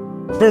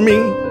for me.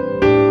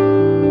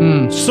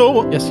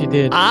 So yes, you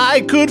did.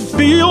 I could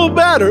feel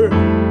better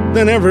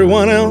than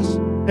everyone else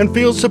and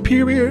feel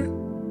superior.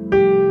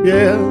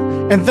 Yeah.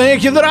 And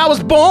thank you that I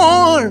was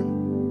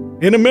born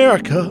in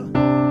America.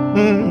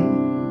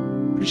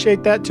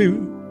 Appreciate that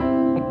too.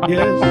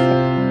 Yes.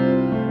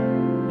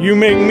 You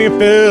make me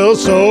feel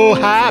so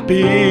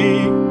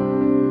happy.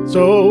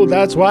 So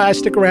that's why I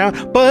stick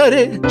around. But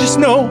just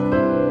know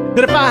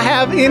that if I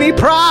have any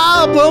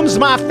problems,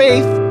 my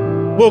faith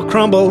will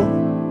crumble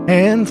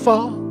and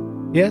fall.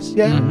 Yes,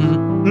 yeah.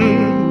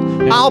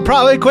 I'll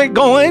probably quit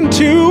going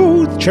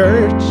to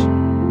church,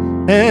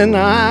 and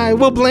I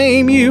will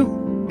blame you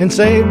and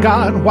say,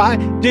 God, why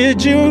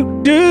did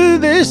you do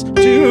this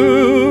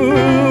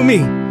to me?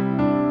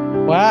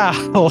 Wow.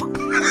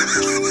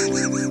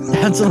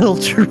 That's a little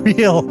too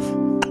real.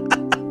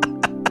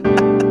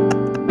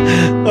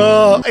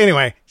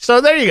 Anyway, so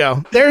there you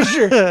go. There's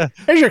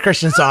your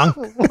Christian song.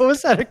 What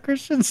was that, a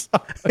Christian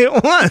song? It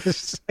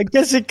was. I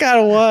guess it kind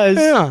of was.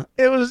 Yeah.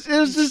 It was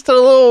just a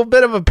little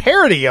bit of a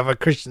parody of a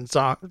Christian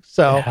song.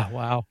 So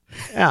wow.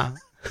 Yeah.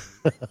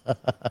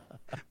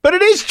 But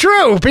it is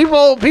true.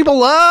 People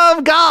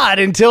love God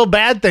until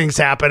bad things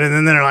happen, and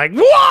then they're like,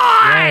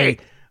 why? Right.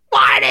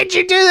 Why did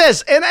you do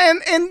this?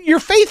 And your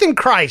faith in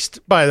Christ,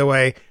 by the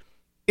way,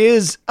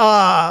 is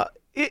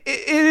it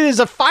is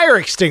a fire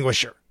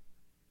extinguisher.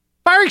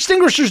 Fire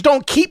extinguishers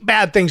don't keep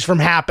bad things from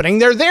happening.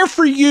 They're there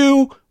for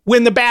you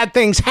when the bad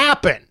things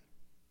happen.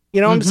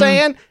 You know what I'm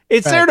saying?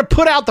 It's there to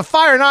put out the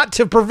fire, not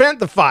to prevent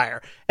the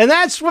fire. And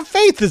that's what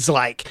faith is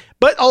like.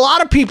 But a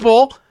lot of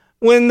people,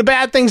 when the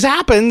bad things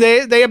happen,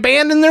 they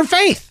abandon their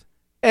faith.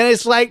 And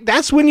it's like,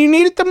 that's when you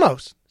need it the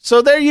most.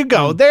 So there you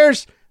go.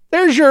 There's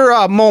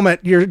your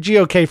moment, your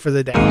GOK for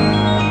the day.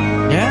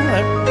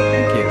 Yeah,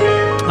 thank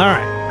you. All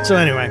right. So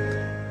anyway.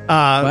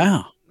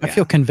 Wow. I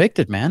feel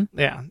convicted, man.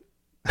 Yeah.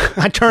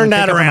 I turned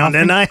that around,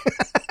 didn't I?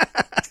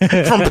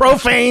 From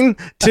profane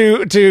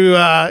to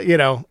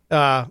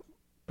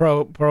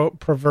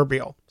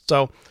proverbial.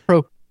 So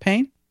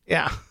propane?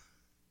 Yeah.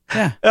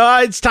 Yeah.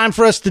 It's time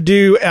for us to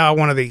do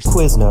one of these.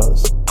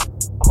 Quiznos.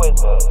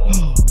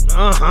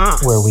 Uh-huh.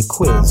 Where we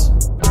quiz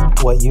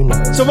what you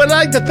know. So we'd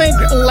like to thank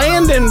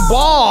Landon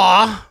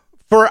Baugh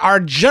for our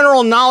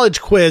general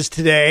knowledge quiz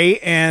today,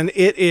 and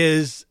it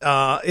is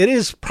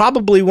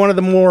probably one of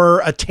the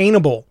more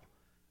attainable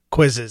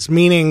quizzes,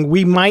 meaning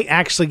we might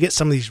actually get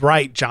some of these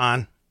right,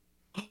 John.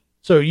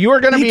 So you are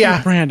going to be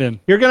Brandon.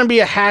 You're going to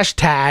be a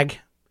hashtag,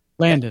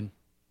 Landon.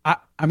 I'm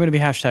going to be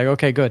hashtag.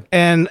 Okay, good.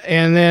 And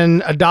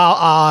then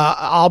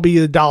I'll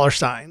be the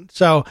 $sign.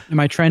 So am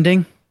I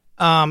trending?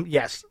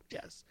 Yes.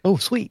 Oh,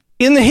 sweet.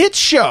 In the hit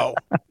show,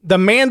 The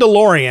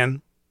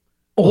Mandalorian,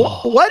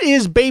 what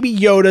is Baby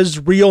Yoda's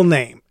real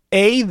name?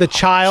 A, the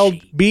child,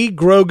 B,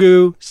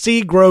 Grogu,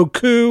 C,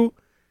 Groku,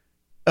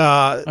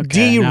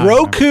 D,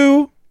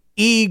 Roku,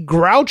 E,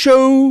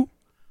 Groucho,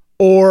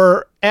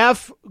 or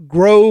F,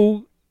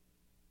 Groku.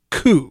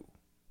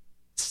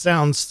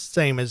 Sounds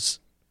same as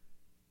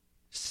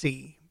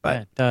C,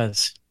 but it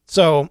does.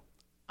 So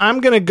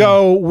I'm going to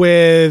go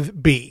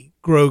with B,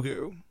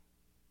 Grogu.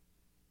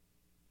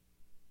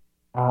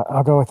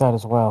 I'll go with that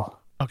as well.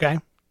 Okay.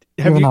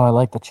 Even though I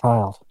like the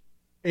child.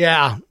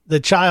 Yeah, the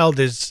child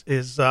is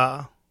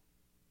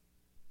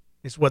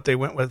what they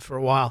went with for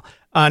a while.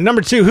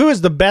 Number 2, who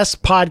is the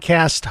best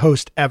podcast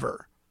host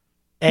ever?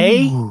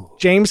 A,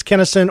 James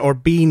Kennison, or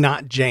B,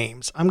 not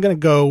James? I'm going to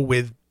go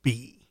with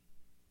B,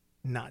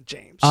 not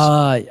James.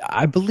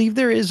 I believe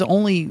there is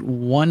only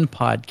one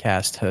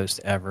podcast host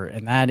ever,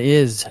 and that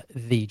is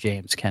the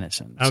James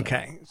Kennison. So.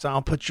 Okay, so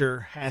I'll put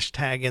your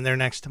hashtag in there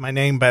next to my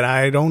name, but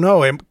I don't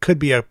know. It could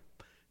be a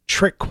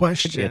trick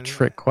question.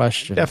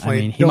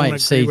 Definitely, he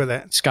might say with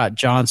that. Scott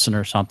Johnson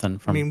or something.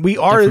 From we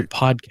are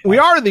podcast. We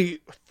are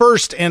the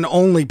first and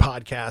only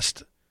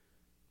podcast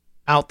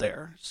out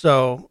there.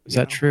 So is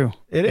that true?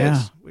 It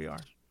is. We are.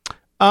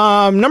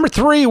 Number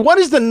 3, what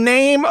was the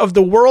name of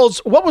the world's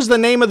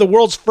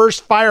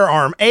first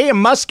firearm? A, a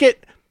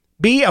musket,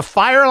 B, a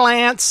fire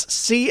lance,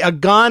 C, a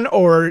gun,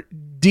 or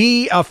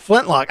D, a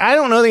flintlock? I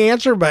don't know the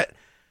answer, but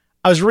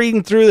I was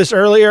reading through this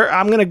earlier.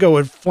 I'm going to go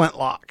with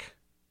flintlock.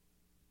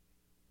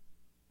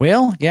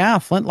 Well, yeah,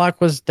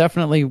 flintlock was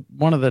definitely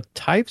one of the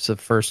types of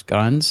first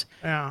guns.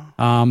 Yeah.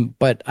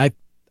 But I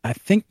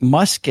think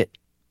musket.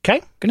 Okay.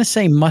 I'm going to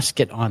say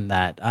musket on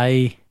that.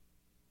 I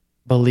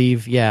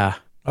believe, yeah.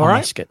 All right.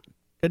 Musket.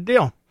 Good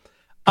deal.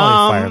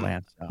 Fire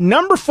lance.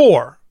 Number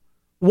 4.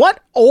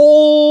 What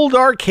old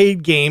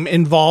arcade game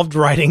involved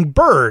riding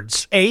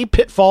birds? A,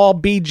 Pitfall,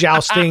 B,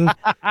 Jousting.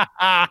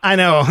 I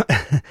know.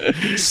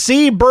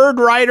 C, Bird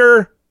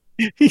Rider.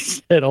 He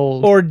said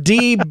old. Or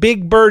D,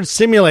 Big Bird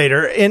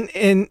Simulator.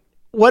 And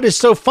what is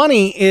so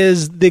funny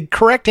is the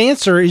correct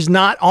answer is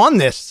not on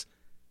this.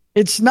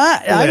 It's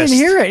not. I didn't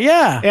hear it.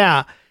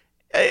 Yeah.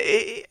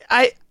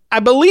 Yeah. I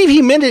believe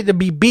he meant it to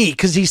be B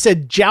because he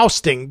said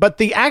Jousting, but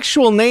the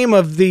actual name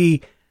of the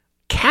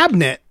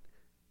cabinet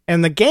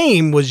and the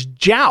game was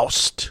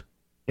Joust.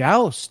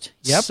 Joust.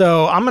 Yep.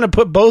 So I'm going to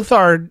put both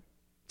our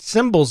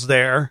symbols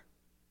there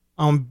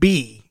on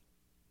B.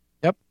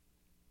 Yep.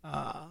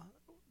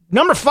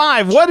 Number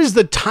 5, what is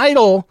the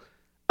title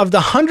of the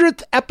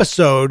 100th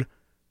episode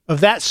of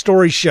that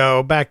story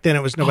show? Back then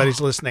it was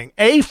Nobody's Listening.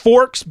 A,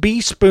 forks,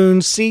 B,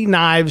 spoons, C,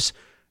 knives,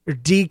 or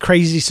D,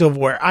 crazy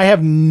silverware. I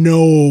have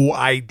no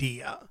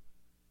idea.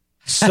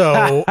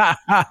 So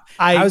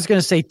I was going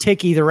to say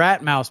Tiki the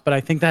Rat Mouse, but I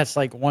think that's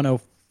like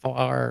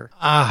 104.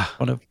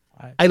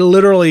 105. I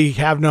literally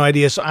have no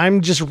idea. So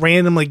I'm just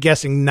randomly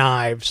guessing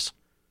knives.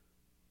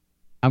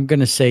 I'm going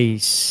to say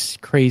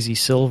crazy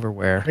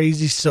silverware.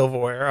 Crazy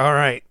silverware. All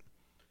right.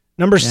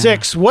 Number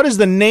 6. What is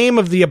the name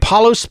of the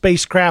Apollo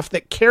spacecraft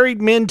that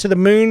carried men to the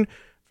moon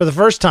for the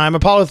first time?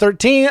 Apollo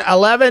 13,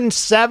 11,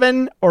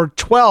 7, or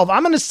 12?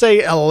 I'm going to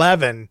say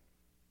 11.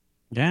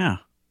 Yeah.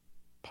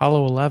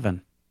 Apollo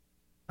 11.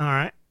 All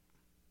right.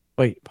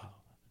 Wait.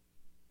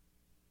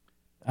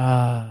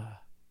 Yeah.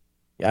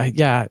 I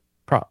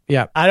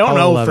don't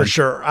know 11. For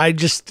sure. I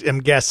just am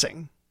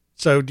guessing.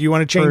 So do you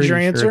want to change your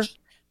answer?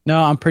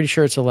 No, I'm pretty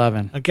sure it's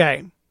 11.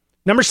 Okay.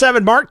 Number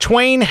 7, Mark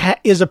Twain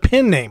is a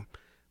pen name.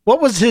 What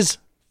was his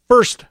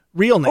first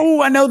real name?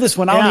 Oh, I know this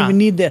one. I don't even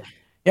need the...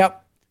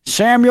 Yep.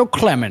 Samuel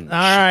Clemens. All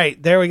right.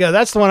 There we go.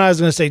 That's the one I was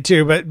going to say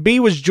too. But B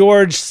was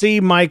George, C,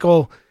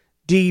 Michael,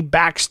 D,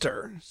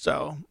 Baxter.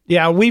 So,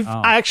 yeah, we've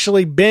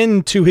actually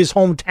been to his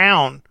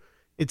hometown.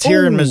 It's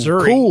here in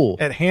Missouri. Cool.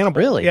 At Hannibal.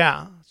 Really?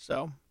 Yeah.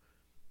 So,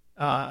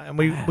 And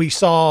we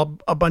saw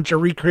a bunch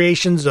of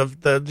recreations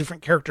of the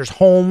different characters'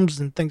 homes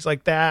and things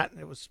like that.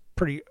 It was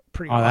pretty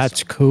awesome.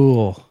 That's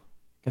coll.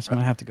 Guess I'm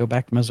going to have to go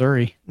back to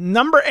Missouri.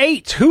 Number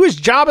 8, who is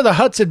Jabba the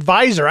Hutt's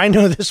advisor? I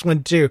know this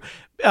one too.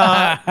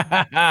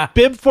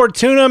 Bib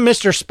Fortuna,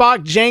 Mr.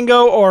 Spock,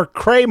 Jango, or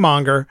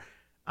Craymonger?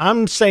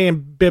 I'm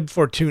saying Bib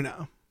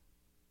Fortuna.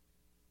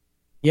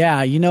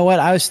 Yeah, you know what?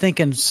 I was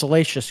thinking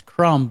Salacious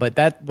Crumb, but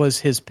that was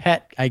his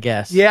pet, I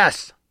guess.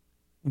 Yes.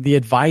 The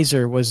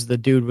advisor was the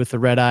dude with the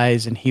red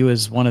eyes, and he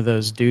was one of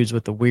those dudes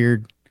with the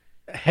weird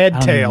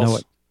head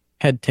tails.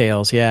 Head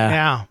tails,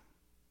 yeah.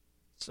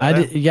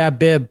 Yeah.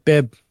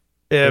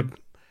 Bib.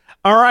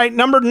 All right,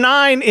 number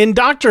 9 in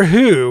Doctor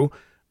Who.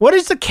 What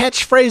is the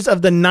catchphrase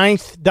of the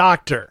 9th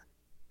Doctor?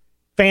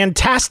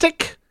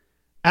 Fantastic,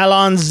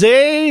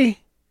 Allons-y,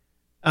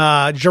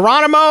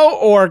 Geronimo,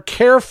 or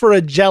care for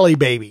a jelly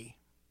baby?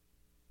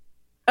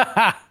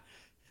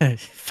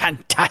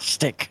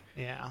 Fantastic.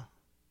 Yeah.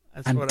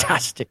 That's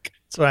fantastic.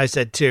 That's what I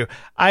said too.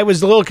 I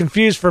was a little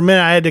confused for a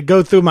minute. I had to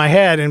go through my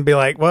head and be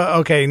like, well,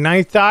 okay,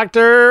 9th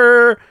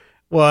Doctor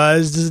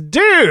was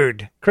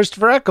dude,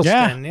 Christopher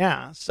Eccleston.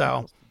 Yeah.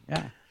 So,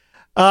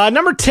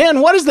 number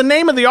 10, what is the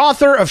name of the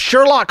author of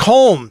Sherlock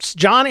Holmes?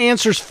 John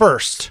answers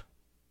first.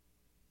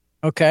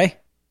 Okay.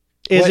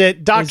 Is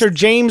it Dr.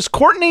 James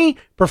Courtney,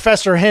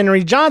 Professor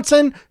Henry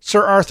Johnson,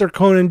 Sir Arthur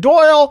Conan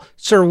Doyle,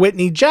 Sir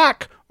Whitney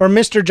Jack, or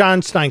Mr.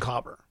 John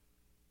Steinklauber?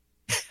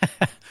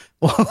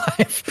 Well,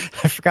 I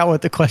forgot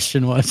what the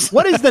question was.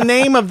 What is the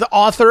name of the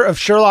author of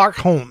Sherlock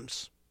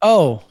Holmes?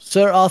 Oh,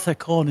 Sir Arthur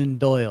Conan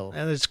Doyle.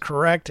 That is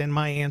correct, and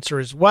my answer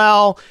as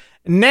well.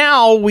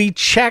 Now we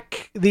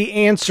check the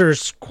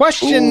answers.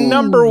 Question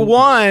number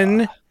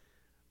 1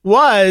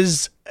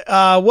 was,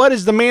 what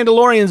is the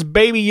Mandalorian's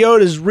Baby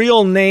Yoda's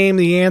real name?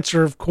 The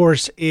answer, of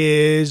course,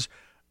 is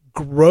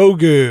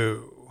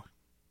Grogu.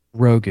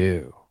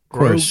 Of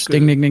course.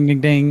 Ding, ding, ding,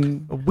 ding,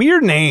 ding. A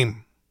weird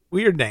name.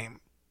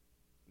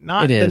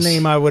 Not the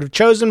name I would have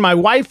chosen. My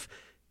wife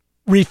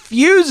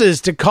refuses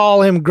to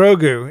call him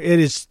Grogu. It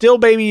is still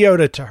Baby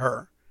Yoda to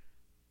her.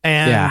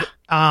 And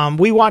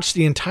we watched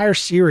the entire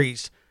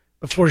series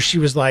before she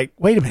was like,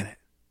 wait a minute.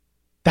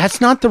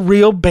 That's not the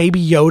real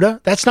Baby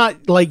Yoda? That's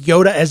not like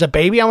Yoda as a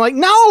baby? I'm like,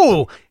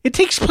 no! It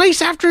takes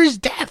place after his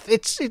death.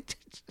 It's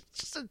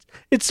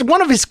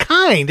one of his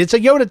kind. It's a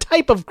Yoda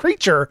type of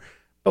creature.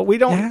 But we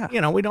don't,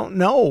 we don't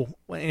know.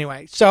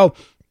 Anyway, so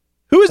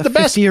who is the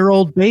best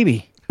 50-year-old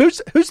baby?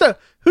 Who's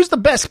the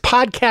best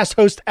podcast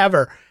host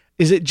ever?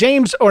 Is it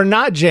James or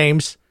not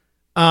James?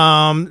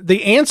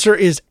 The answer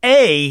is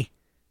A,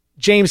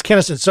 James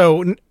Kennison.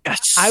 So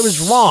I was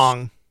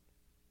wrong.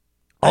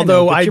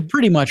 Although you're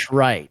pretty much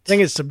right. I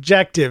think it's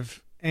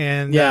subjective.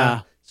 And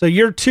so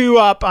you're 2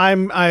 up.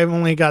 I've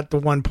only got the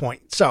 1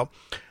 point. So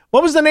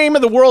what was the name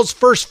of the world's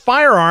first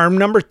firearm?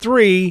 Number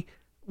 3.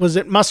 Was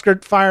it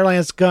musket, fire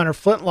lance, gun, or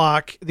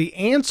flintlock? The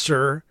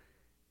answer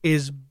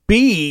is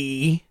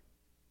B,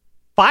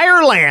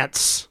 fire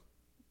lance.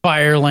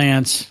 Fire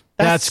lance.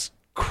 That's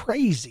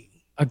crazy.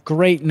 A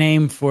great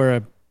name for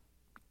a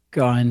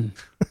gun.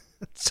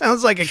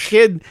 Sounds like a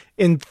kid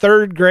in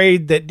 3rd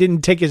grade that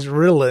didn't take his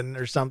Ritalin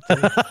or something.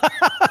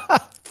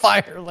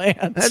 Fire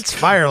lance. That's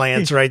fire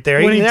lance right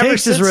there. When he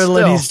takes his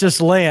Ritalin, he's just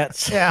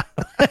Lance. Yeah.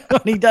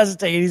 When he doesn't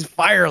take it, he's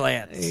fire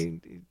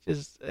lance.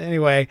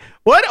 Anyway,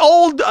 what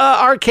old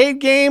arcade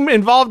game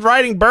involved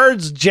riding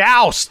birds?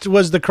 Joust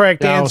was the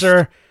correct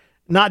answer.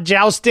 Not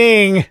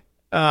jousting,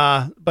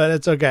 but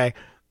it's okay.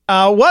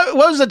 What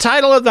was the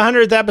title of the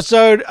 100th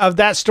episode of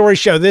That Story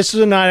Show? This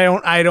one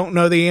I don't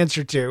know the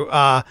answer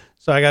to.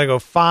 So I got to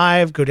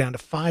go down to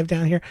 5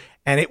 down here.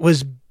 And it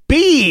was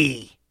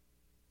B.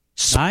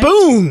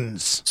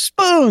 Spoons. Nice.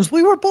 Spoons.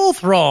 We were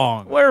both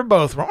wrong.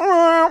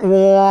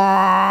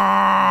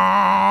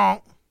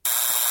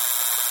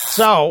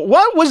 So,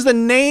 what was the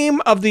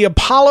name of the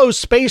Apollo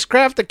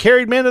spacecraft that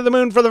carried men to the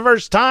moon for the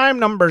first time?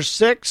 Number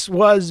 6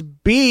 was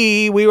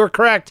B. We were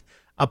correct.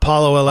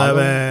 Apollo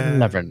 11.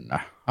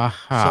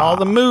 Saw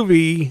the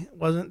movie.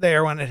 Wasn't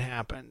there when it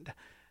happened.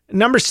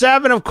 Number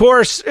 7, of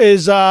course,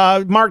 is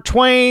Mark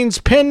Twain's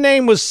pen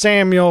name was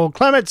Samuel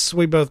Clements.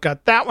 We both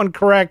got that one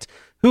correct.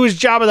 Who is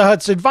Jabba the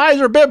Hutt's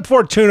advisor? Bib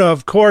Fortuna,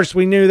 of course.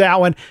 We knew that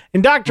one.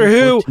 And Doctor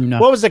Who,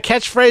 what was the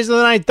catchphrase of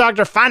the 9th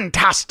Doctor?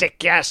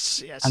 Fantastic.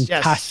 Yes.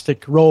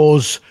 Fantastic,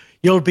 Rose.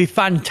 You'll be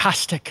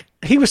fantastic.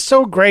 He was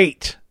so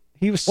great.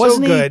 He was so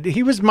good.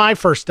 He was my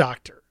first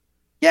Doctor.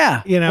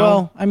 Yeah.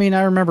 Well, I mean,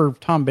 I remember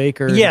Tom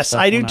Baker. Yes,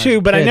 I do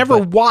too, but I never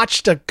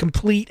watched a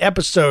complete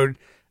episode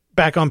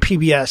back on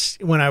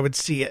PBS when I would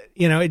see it.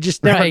 It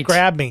just never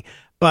grabbed me.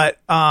 But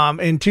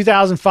in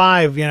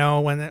 2005,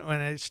 when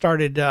it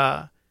started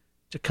to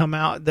come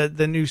out,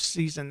 the new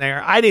season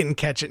there, I didn't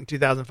catch it in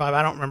 2005.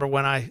 I don't remember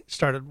when I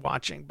started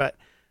watching, but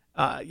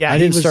I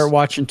didn't start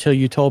watching until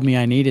you told me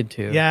I needed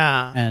to.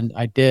 Yeah. And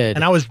I did.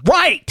 And I was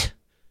right.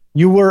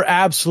 You were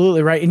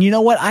absolutely right. And you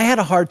know what? I had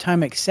a hard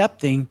time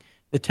accepting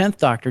the 10th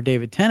Doctor,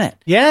 David Tennant.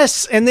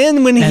 Yes. And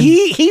then when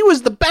he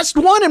was the best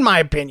one, in my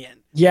opinion.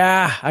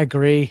 Yeah, I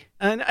agree.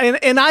 And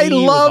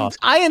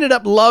I ended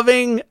up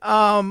loving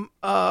Matt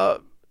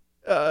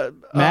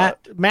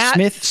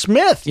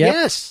Smith. Yep.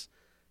 Yes.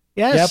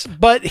 Yep.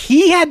 But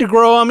he had to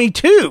grow on me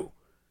too.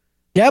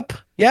 Yep.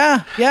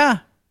 Yeah.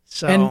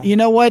 So, and you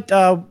know what?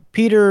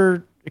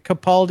 Peter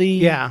Capaldi.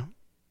 Yeah.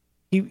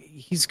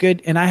 He's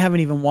good. And I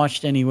haven't even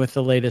watched any with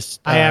the latest.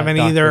 I haven't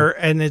either.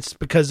 And it's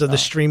because of the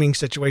streaming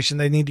situation.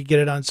 They need to get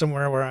it on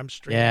somewhere where I'm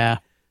streaming. Yeah.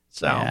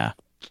 So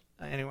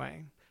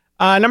anyway,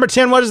 number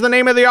 10, what is the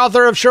name of the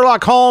author of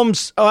Sherlock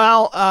Holmes?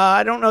 Well,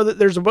 I don't know that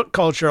there's a book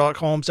called Sherlock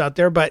Holmes out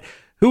there, but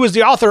who was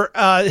the author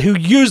who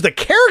used the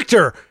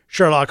character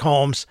Sherlock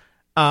Holmes?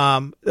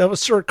 That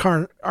was Sir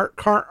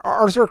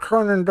Arthur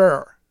Conan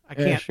Doyle.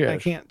 I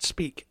can't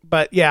speak,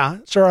 but yeah,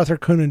 Sir Arthur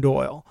Conan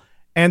Doyle.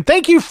 And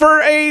thank you for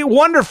a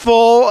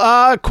wonderful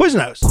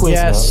Quiznos.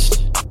 Yes.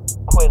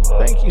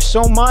 Thank you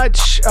so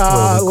much,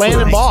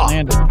 Landon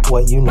Ball.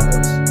 What you know.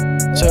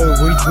 So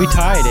we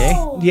tied, eh?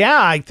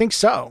 Yeah, I think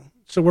so.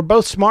 So we're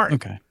both smart.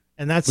 Okay.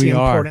 And that's the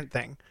important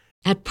thing.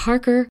 At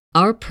Parker,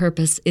 our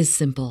purpose is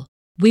simple.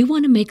 We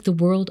want to make the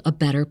world a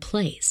better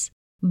place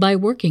by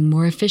working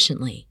more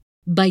efficiently,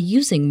 by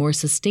using more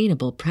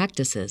sustainable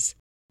practices,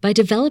 by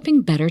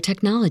developing better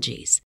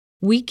technologies.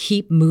 We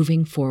keep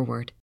moving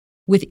forward.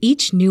 With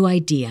each new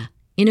idea,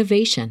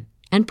 innovation,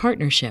 and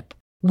partnership,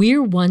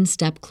 we're one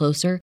step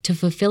closer to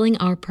fulfilling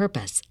our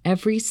purpose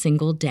every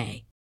single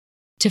day.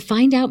 To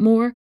find out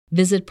more,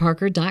 visit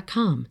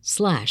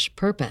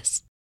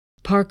parker.com/purpose.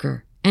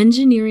 Parker,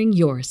 engineering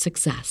your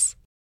success.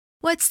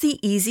 What's the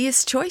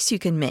easiest choice you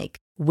can make?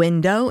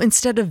 Window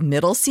instead of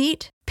middle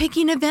seat?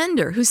 Picking a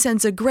vendor who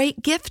sends a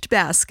great gift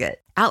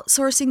basket?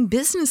 Outsourcing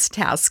business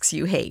tasks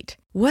you hate?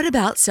 What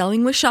about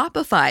selling with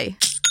Shopify?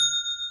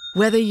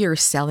 Whether you're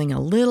selling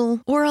a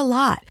little or a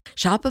lot,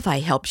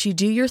 Shopify helps you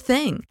do your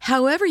thing,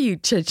 however you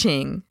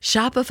cha-ching.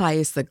 Shopify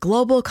is the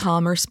global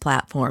commerce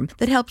platform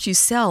that helps you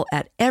sell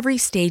at every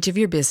stage of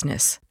your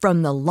business.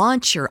 From the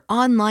launch your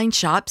online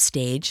shop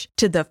stage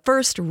to the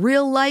first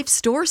real-life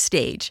store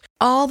stage,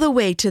 all the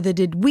way to the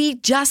did we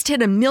just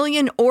hit 1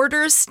 million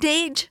orders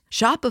stage.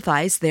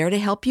 Shopify's there to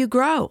help you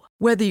grow.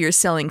 Whether you're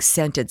selling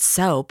scented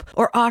soap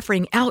or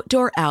offering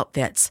outdoor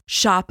outfits,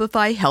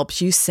 Shopify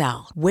helps you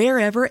sell.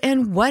 Wherever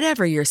and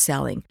whatever you're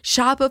selling,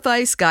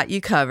 Shopify's got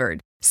you covered.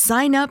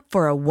 Sign up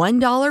for a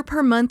 $1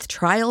 per month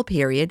trial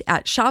period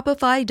at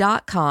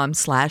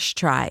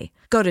shopify.com/try.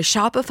 Go to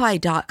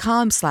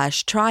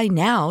shopify.com/try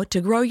now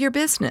to grow your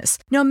business,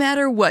 no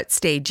matter what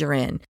stage you're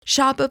in.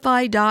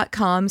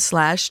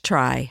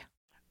 Shopify.com/try.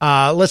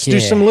 Let's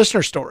do some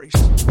listener stories.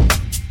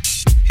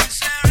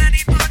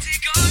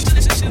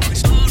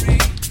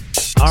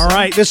 All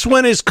right, this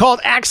one is called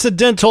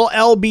Accidental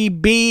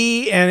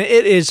LBB, and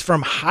it is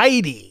from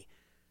Heidi.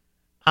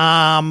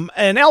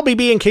 And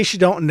LBB, in case you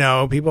don't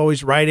know, people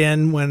always write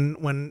in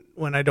when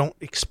I don't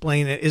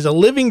explain it, is a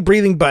living,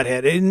 breathing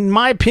butthead. In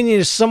my opinion,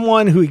 is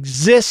someone who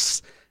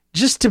exists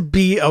just to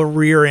be a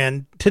rear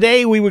end.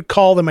 Today, we would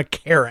call them a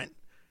Karen,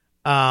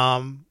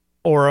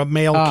 or a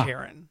male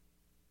Karen.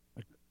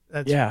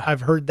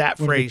 I've heard that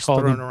phrase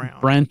thrown around.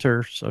 Brent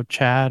or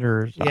Chad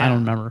or I don't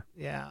remember.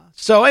 Yeah.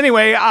 So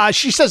anyway,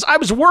 she says, I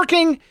was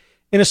working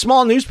in a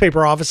small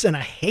newspaper office and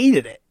I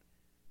hated it.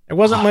 There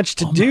wasn't much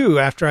to do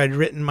after I'd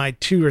written my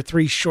 2 or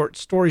 3 short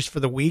stories for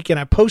the week, and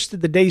I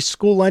posted the day's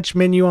school lunch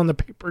menu on the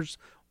paper's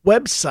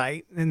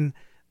website. And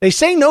they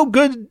say no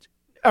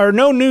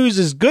news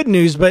is good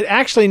news, but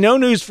actually no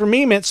news for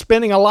me meant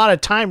spending a lot of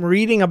time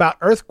reading about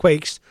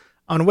earthquakes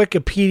on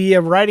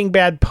Wikipedia, writing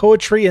bad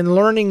poetry, and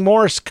learning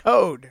Morse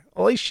code.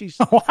 At least she's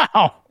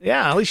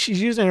at least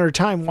she's using her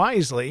time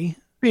wisely,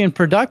 being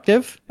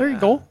productive. There you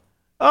go.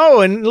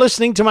 Oh, and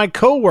listening to my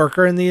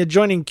coworker in the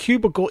adjoining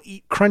cubicle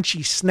eat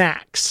crunchy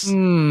snacks.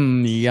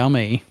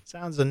 Yummy.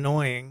 Sounds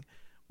annoying.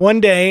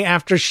 One day,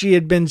 after she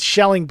had been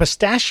shelling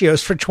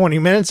pistachios for 20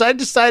 minutes, I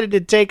decided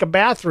to take a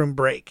bathroom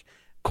break,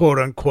 quote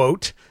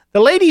unquote.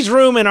 The ladies'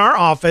 room in our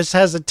office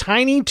has a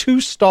tiny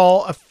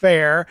 2-stall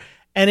affair,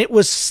 and it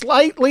was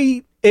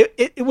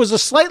it was a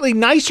slightly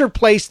nicer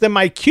place than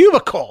my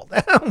cubicle.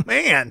 Oh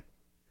man.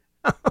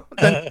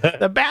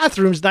 the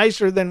bathroom's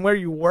nicer than where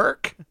you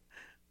work.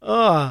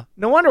 No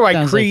wonder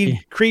why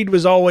Creed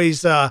was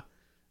always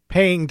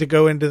paying to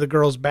go into the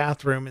girls'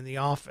 bathroom in the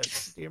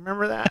office. Do you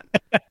remember that?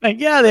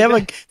 Yeah, they have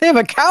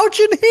a couch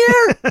in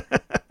here.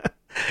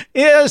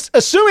 Yes,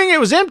 assuming it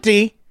was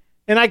empty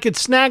and I could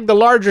snag the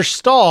larger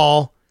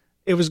stall,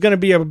 it was going to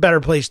be a better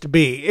place to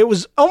be. It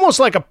was almost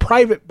like a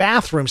private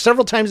bathroom.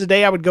 Several times a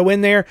day I would go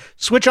in there,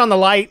 switch on the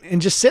light,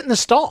 and just sit in the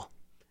stall.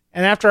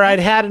 And after I'd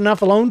had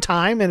enough alone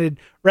time and had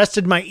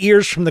rested my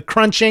ears from the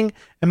crunching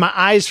and my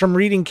eyes from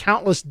reading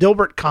countless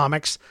Dilbert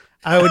comics,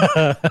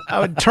 I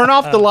would turn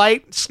off the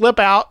light, slip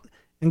out,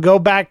 and go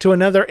back to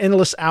another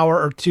endless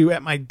hour or 2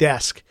 at my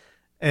desk.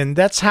 And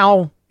that's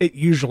how it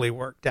usually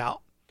worked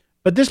out.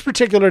 But this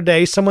particular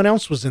day, someone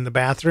else was in the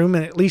bathroom,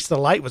 and at least the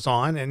light was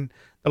on, and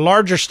the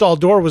larger stall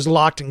door was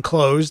locked and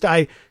closed.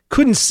 I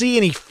couldn't see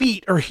any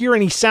feet or hear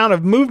any sound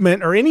of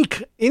movement or any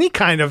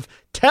kind of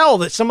tell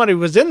that somebody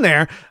was in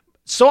there.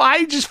 So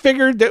I just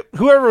figured that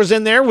whoever was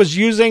in there was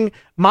using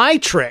my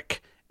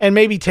trick and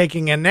maybe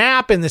taking a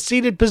nap in the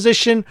seated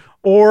position,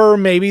 or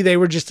maybe they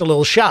were just a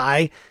little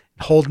shy,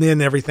 holding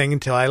in everything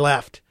until I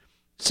left.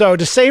 So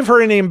to save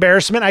her any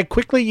embarrassment, I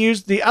quickly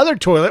used the other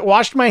toilet,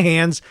 washed my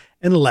hands,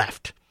 and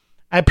left.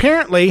 I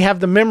apparently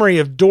have the memory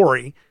of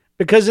Dory,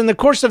 because in the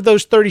course of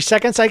those 30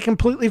 seconds, I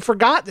completely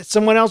forgot that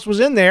someone else was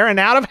in there, and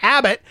out of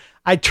habit,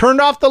 I turned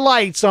off the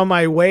lights on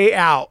my way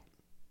out.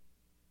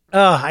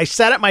 I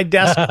sat at my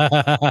desk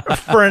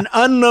for an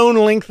unknown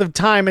length of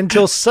time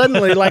until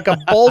suddenly, like a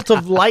bolt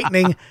of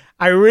lightning,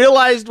 I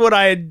realized what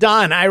I had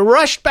done. I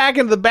rushed back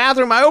into the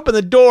bathroom. I opened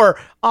the door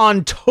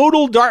on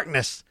total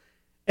darkness.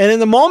 And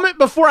in the moment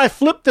before I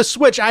flipped the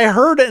switch, I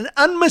heard an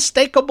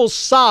unmistakable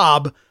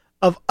sob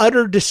of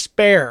utter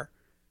despair.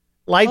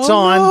 Lights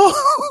on. No.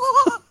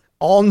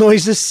 All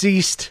noises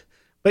ceased.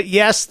 But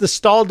yes, the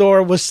stall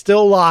door was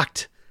still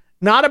locked.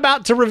 Not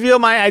about to reveal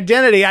my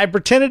identity, I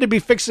pretended to be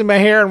fixing my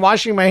hair and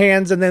washing my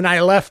hands, and then I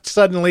left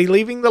suddenly,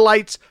 leaving the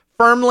lights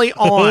firmly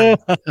on.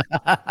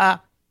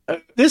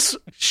 This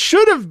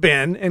should have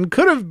been and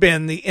could have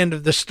been the end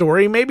of the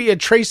story. Maybe a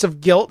trace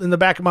of guilt in the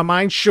back of my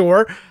mind,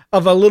 sure,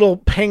 of a little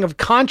pang of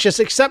conscience,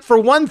 except for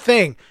one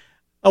thing.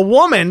 A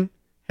woman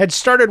had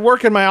started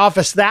work in my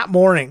office that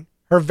morning,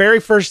 her very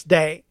first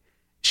day.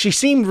 She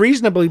seemed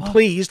reasonably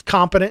pleased,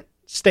 competent,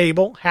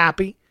 stable,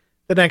 happy.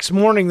 The next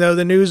morning, though,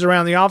 the news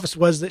around the office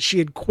was that she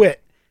had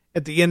quit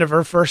at the end of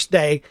her first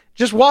day,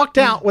 just walked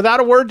out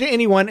without a word to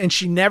anyone, and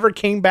she never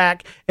came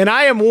back. And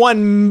I am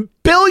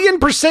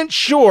 1,000,000,000%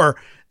 sure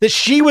that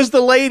she was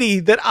the lady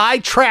that I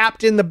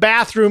trapped in the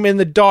bathroom in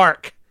the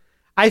dark.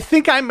 I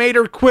think I made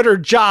her quit her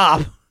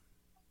job.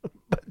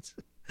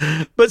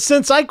 But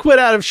since I quit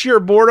out of sheer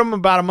boredom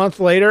about a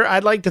month later,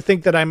 I'd like to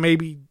think that I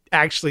maybe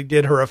actually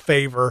did her a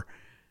favor.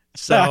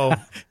 So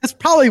that's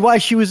probably why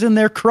she was in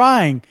there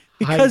crying.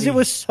 Because it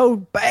was so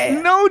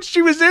bad. No,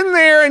 she was in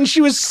there and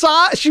she was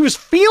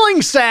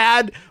feeling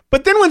sad.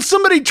 But then when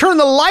somebody turned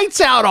the lights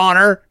out on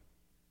her,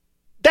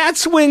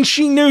 that's when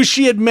she knew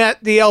she had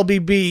met the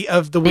LBB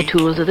of the week. The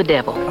tools of the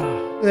devil.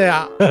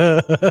 Yeah.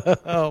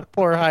 Oh,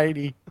 poor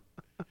Heidi.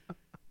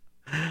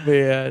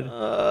 Man.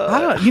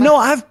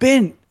 I've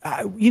been,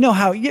 how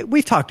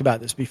we've talked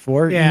about this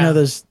before. Yeah.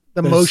 Those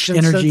motion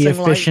energy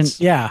efficient. Lights.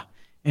 Yeah.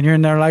 And you're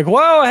in there like,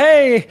 whoa,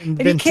 hey,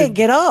 and you can't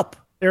get up.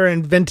 They're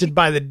invented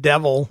by the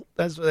devil.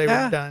 That's what they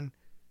were done.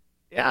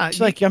 Yeah. It's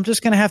like, I'm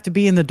just going to have to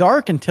be in the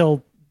dark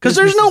until. Because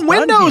there's no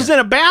windows in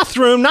a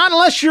bathroom, not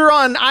unless you're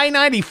on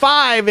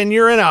I-95 and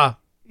you're in a,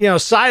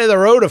 side of the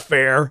road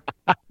affair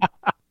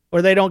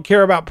where they don't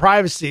care about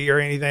privacy or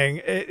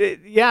anything.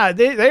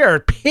 They are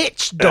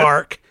pitch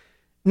dark.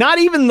 Not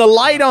even the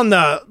light on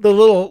the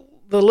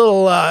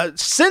little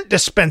scent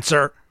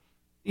dispenser,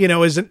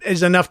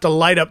 is enough to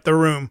light up the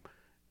room.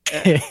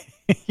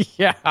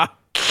 Yeah.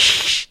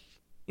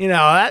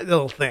 That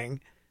little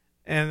thing.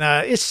 And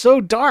it's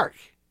so dark.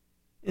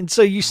 And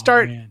so you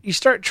start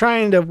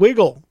trying to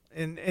wiggle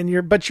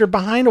but you're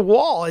behind a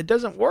wall. It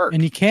doesn't work.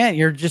 And you can't,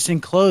 you're just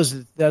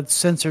enclosed. That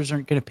sensors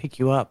aren't going to pick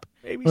you up.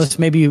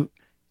 Maybe you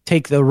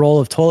take the roll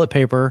of toilet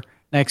paper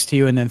next to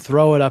you and then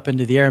throw it up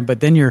into the air.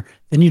 But then you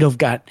don't have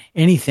got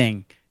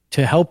anything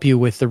to help you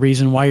with the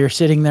reason why you're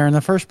sitting there in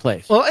the first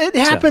place. Well, it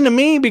happened to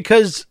me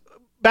because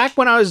back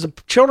when I was a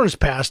children's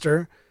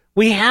pastor,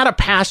 we had a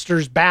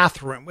pastor's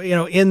bathroom,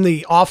 in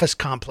the office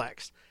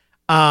complex.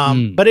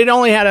 But it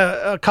only had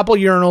a couple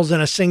urinals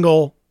and a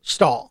single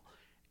stall.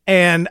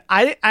 And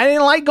I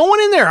didn't like going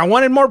in there. I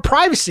wanted more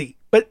privacy,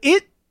 but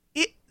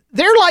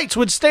their lights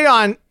would stay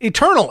on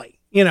eternally,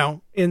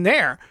 in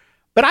there.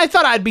 But I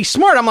thought I'd be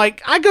smart. I'm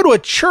like, I go to a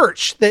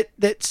church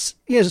that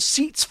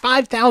seats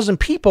 5,000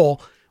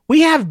 people.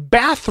 We have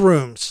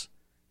bathrooms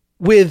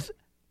with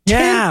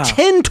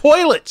 10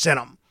 toilets in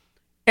them.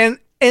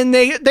 And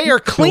they are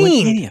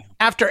clean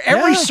after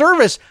every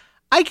service.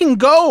 I can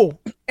go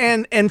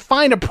and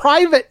find a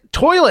private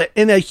toilet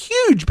in a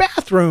huge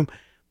bathroom,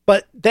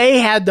 but they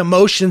had the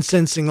motion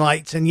sensing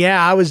lights. And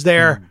I was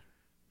there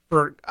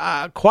for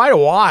quite a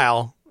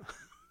while.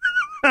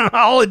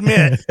 I'll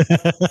admit.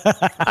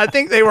 I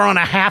think they were on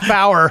a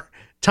half-hour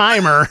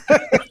timer.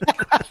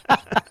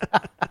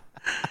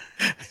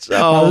 So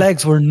my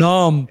legs were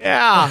numb.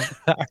 Yeah.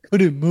 I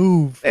couldn't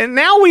move. And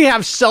now we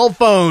have cell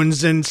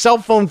phones and cell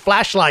phone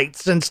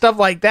flashlights and stuff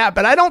like that.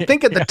 But I don't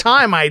think at the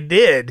time I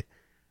did.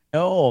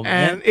 Oh,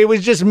 man. And it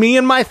was just me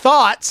and my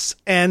thoughts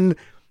and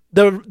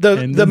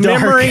the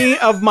memory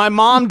of my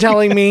mom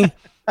telling me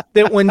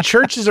that when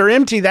churches are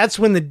empty, that's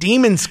when the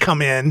demons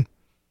come in.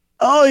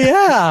 Oh,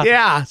 yeah.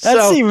 Yeah.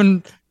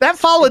 That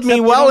followed me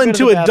well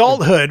into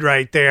adulthood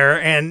right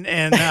there.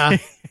 And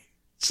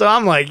so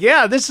I'm like,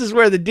 this is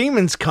where the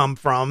demons come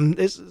from.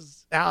 This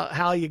is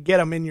how you get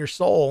them in your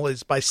soul,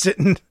 is by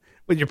sitting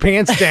with your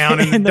pants down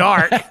in the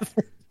dark.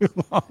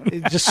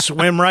 You just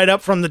swim right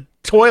up from the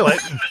toilet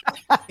and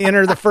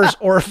enter the first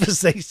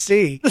orifice they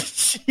see.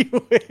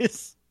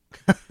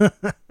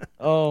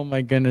 Oh,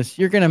 my goodness.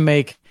 You're going to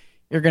make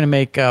you're going to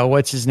make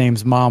what's his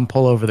name's mom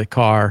pull over the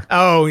car.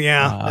 Oh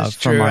yeah, that's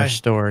from true. our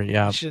story.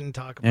 Yeah, shouldn't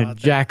talk about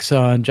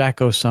that.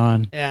 Jacko's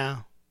son. Yeah.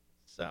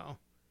 So,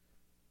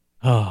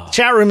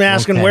 chat room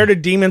asking where do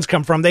demons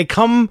come from? They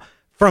come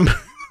from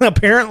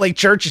apparently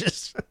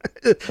churches.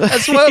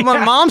 That's what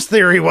my mom's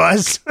theory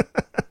was.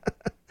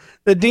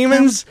 The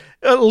demons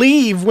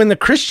leave when the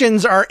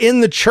Christians are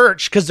in the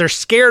church because they're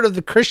scared of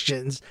the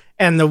Christians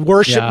and the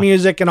worship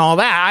music and all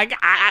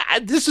that.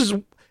 This is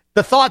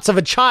the thoughts of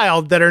a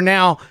child that are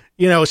now,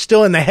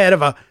 still in the head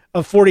of a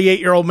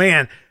 48-year-old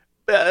man.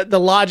 The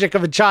logic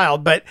of a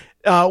child, but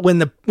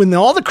when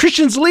all the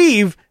Christians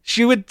leave,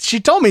 she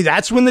told me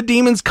that's when the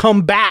demons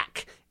come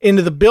back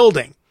into the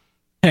building,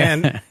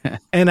 and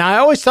I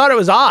always thought it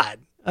was odd.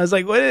 I was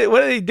like, what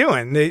are they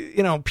doing?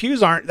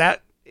 Pews aren't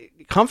that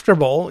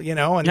comfortable,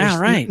 and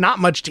there's not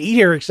much to eat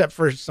here except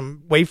for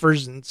some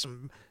wafers and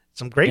some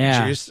grape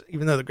juice,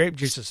 even though the grape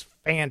juice is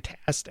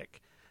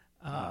fantastic.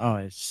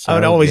 It's so I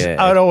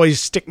would always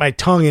stick my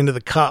tongue into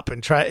the cup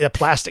and try a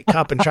plastic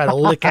cup and try to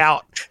lick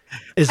out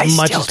as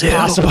much as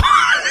possible.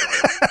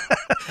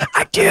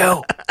 I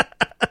do.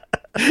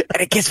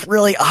 And it gets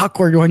really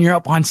awkward when you're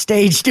up on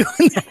stage doing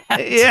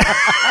that. Yeah.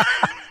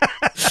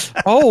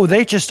 Oh,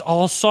 they just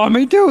all saw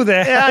me do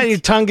that. Yeah, your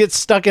tongue gets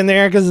stuck in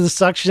there because of the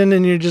suction,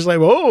 and you're just like,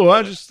 whoa,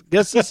 I just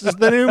guess this is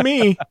the new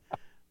me.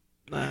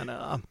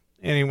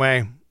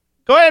 Anyway,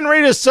 go ahead and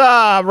read us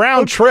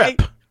Round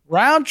Trip.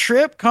 Round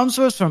Trip comes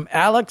to us from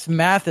Alex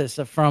Mathis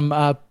from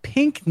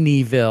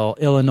Pinckneyville,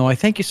 Illinois.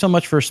 Thank you so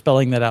much for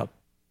spelling that out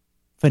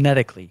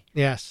phonetically.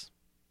 Yes.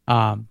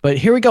 But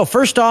here we go.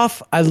 First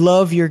off, I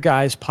love your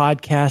guys'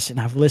 podcast, and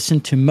I've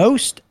listened to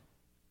most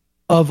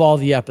of all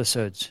the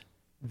episodes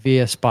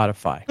via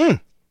Spotify.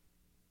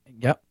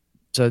 Yep.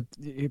 So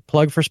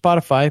plug for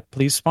Spotify.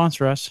 Please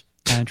sponsor us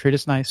and treat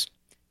us nice.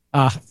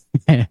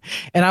 And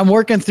I'm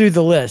working through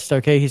the list.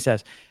 Okay. He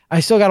says, I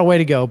still got a way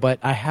to go, but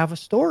I have a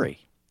story.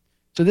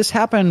 So this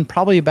happened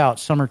probably about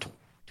summer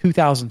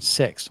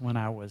 2006 when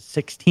I was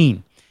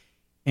 16,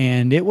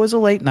 and it was a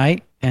late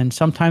night. And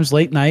sometimes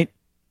late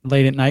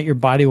at night, your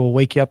body will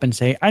wake you up and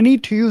say, I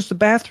need to use the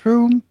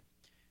bathroom.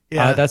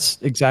 Yeah. That's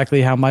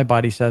exactly how my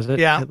body says it.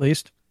 Yeah. At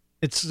least.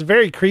 It's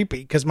very creepy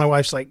because my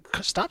wife's like,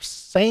 stop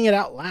saying it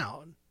out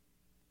loud.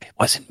 It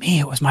wasn't me.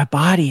 It was my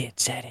body. It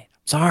said it.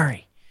 I'm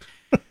sorry.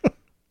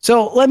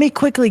 So let me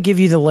quickly give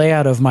you the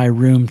layout of my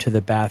room to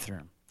the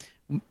bathroom.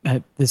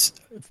 This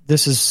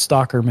is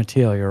stalker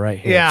material right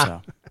here. Yeah.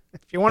 So.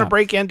 If you want to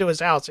break into his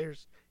house,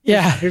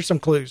 here's some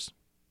clues.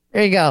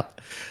 There you go.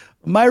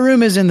 My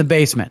room is in the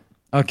basement.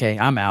 Okay,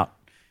 I'm out.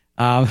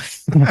 My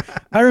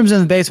room's in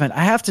the basement.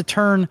 I have to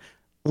turn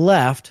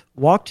left,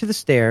 walk to the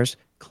stairs,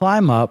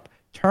 climb up,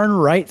 turn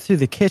right through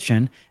the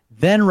kitchen,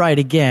 then right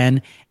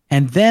again,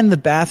 and then the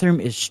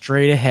bathroom is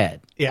straight ahead.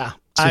 Yeah.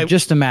 So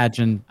just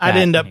imagine I'd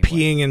end up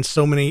peeing in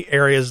so many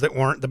areas that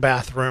weren't the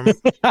bathroom.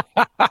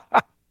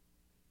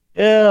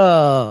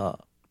 Yeah.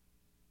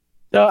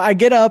 So I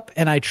get up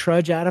and I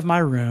trudge out of my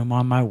room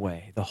on my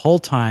way. The whole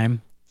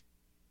time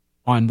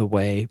on the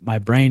way, my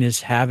brain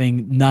is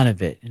having none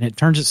of it, and it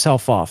turns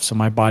itself off. So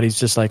my body's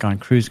just like on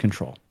cruise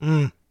control.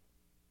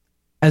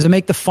 As I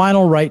make the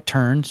final right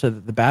turn so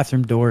that the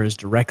bathroom door is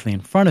directly in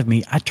front of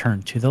me, I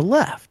turn to the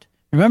left.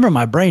 Remember,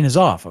 my brain is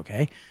off,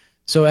 okay?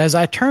 So as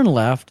I turn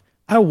left,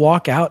 I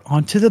walk out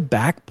onto the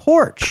back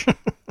porch,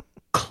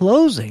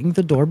 closing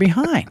the door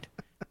behind.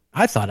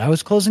 I thought I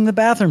was closing the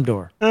bathroom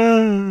door.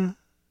 And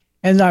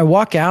I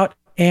walk out,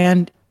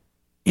 and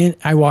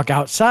I walk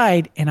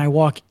outside, and I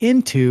walk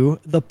into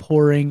the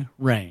pouring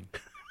rain.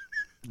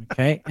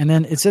 Okay? And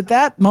then it's at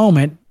that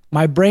moment,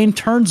 my brain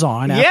turns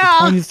on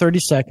after 20 to 30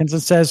 seconds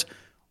and says,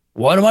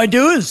 what am I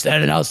doing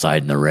standing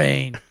outside in the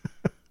rain?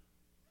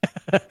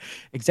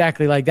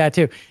 Exactly like that,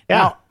 too. Yeah.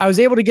 Now, I was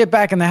able to get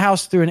back in the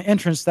house through an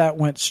entrance that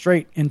went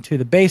straight into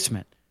the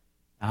basement.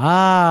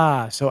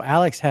 So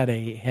Alex had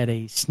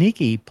a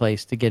sneaky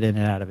place to get in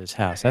and out of his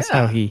house. That's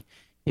how he'd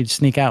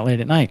sneak out late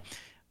at night.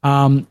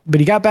 But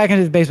he got back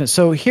into the basement.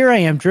 So here I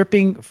am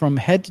dripping from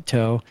head to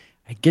toe.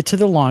 I get to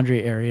the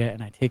laundry area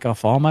and I take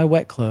off all my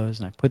wet clothes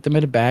and I put them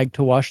in a bag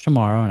to wash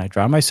tomorrow, and I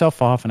dry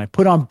myself off and I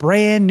put on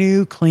brand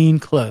new clean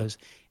clothes.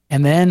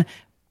 And then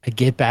I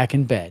get back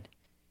in bed.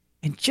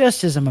 And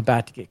just as I'm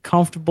about to get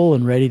comfortable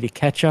and ready to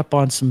catch up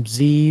on some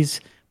Z's,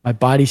 my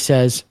body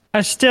says,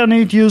 I still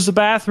need to use the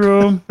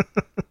bathroom.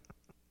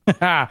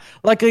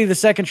 Luckily, the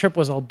second trip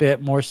was a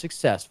bit more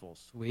successful.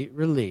 Sweet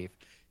relief.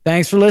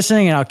 Thanks for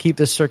listening, and I'll keep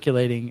this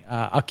circulating.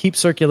 I'll keep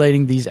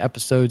circulating these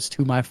episodes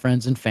to my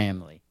friends and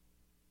family.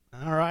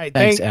 All right.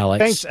 Thanks,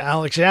 Alex. Thanks,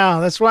 Alex. Yeah,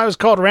 that's why it was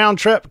called Round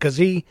Trip, because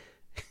he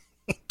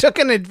took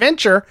an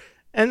adventure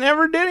and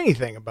never did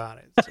anything about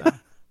it. So.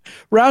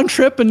 Round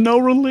trip and no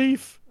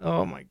relief.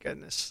 Oh, my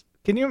goodness.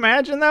 Can you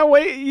imagine that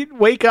way? You'd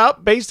wake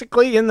up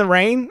basically in the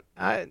rain?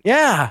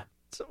 Yeah.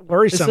 It's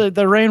worrisome.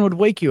 The rain would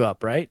wake you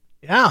up, right?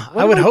 Yeah,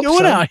 I would hope so.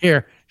 What am I doing out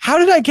here? How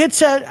did I get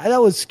set?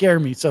 That would scare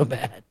me so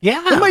bad.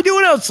 Yeah. What am I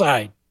doing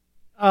outside?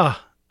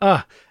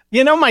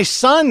 My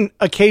son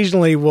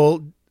occasionally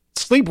will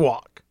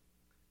sleepwalk.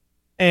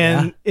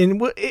 And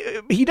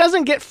he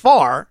doesn't get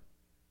far,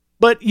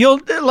 but you'll,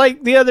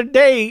 like the other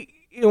day,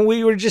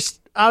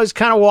 I was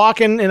kind of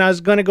walking and I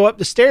was going to go up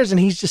the stairs and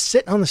he's just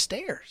sitting on the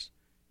stairs.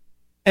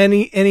 And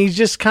he's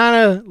just kind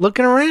of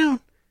looking around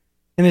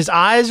and his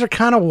eyes are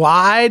kind of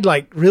wide,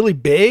 like really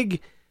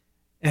big.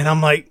 And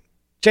I'm like,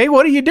 Jay,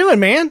 what are you doing,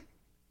 man?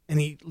 And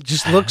he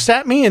just looks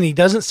at me and he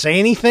doesn't say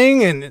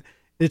anything. And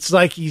it's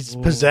like he's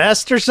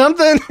possessed or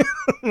something.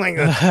 Like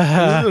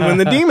when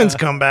the demons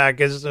come back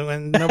is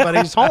when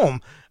nobody's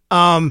home.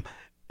 And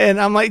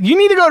I'm like, you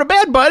need to go to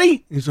bed,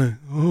 buddy. He's like,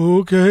 oh,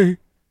 okay.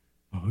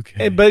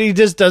 But he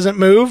just doesn't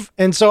move.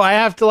 And so I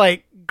have to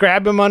like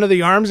grab him under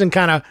the arms and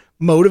kind of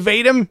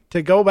motivate him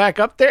to go back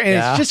up there. And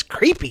it's just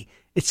creepy.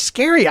 It's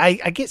scary.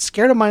 I get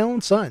scared of my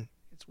own son.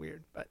 It's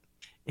weird, but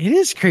it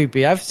is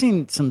creepy. I've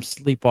seen some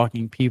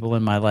sleepwalking people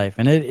in my life,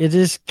 and it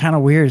is kind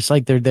of weird. It's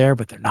like they're there,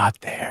 but they're not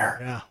there.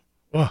 Yeah.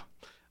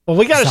 Well,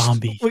 we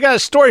got a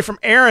story from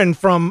Aaron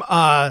from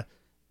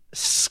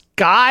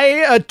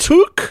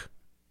Skiatook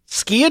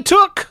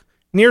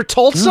near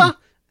Tulsa.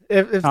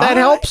 If that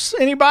helps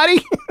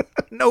anybody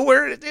know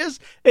where it is.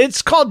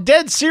 It's called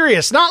Dead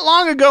Serious. Not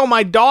long ago,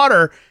 my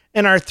daughter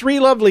and our 3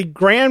 lovely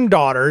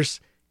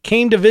granddaughters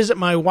came to visit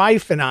my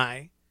wife and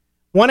I.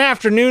 One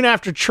afternoon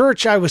after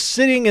church, I was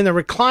sitting in the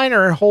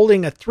recliner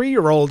holding a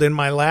 3-year-old in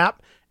my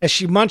lap as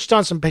she munched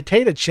on some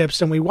potato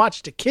chips, and we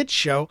watched a kids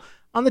show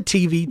on the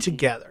TV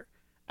together.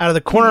 Out of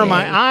the corner of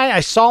my eye, I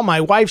saw my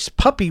wife's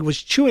puppy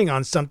was chewing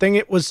on something.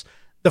 It was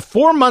the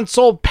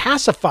 4-month-old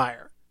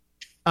pacifier,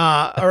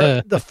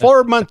 or the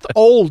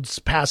 4-month-old's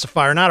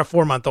pacifier, not a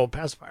 4-month-old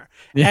pacifier.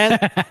 And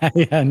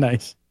yeah,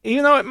 nice.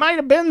 Even though it might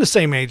have been the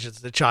same age as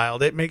the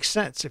child, it makes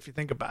sense if you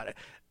think about it.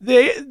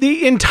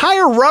 The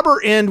entire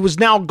rubber end was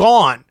now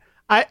gone.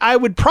 I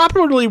would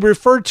properly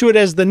refer to it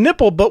as the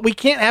nipple, but we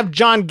can't have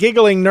John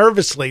giggling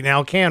nervously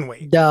now, can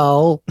we?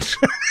 No,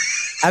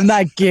 I'm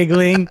not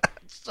giggling.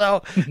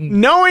 So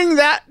knowing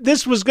that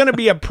this was going to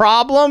be a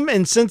problem,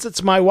 and since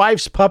it's my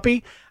wife's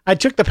puppy, I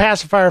took the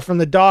pacifier from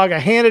the dog. I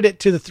handed it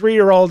to the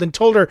 3-year-old and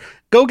told her,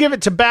 go give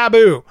it to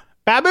Babu.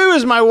 Babu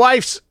is my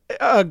wife's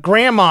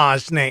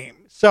grandma's name.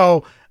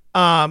 So,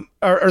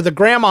 or the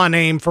grandma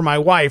name for my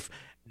wife,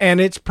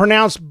 and it's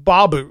pronounced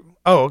Babu.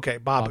 Oh, okay.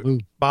 Babu.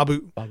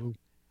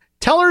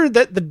 Tell her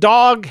that the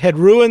dog had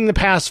ruined the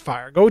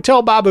pacifier. Go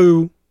tell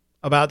Babu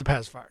about the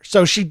pacifier.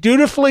 So she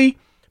dutifully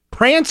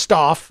pranced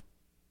off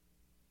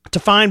to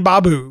find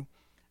Babu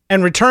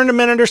and returned a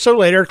minute or so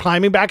later,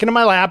 climbing back into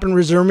my lap and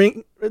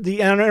resuming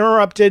the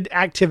uninterrupted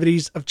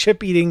activities of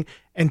chip eating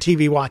and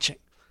TV watching.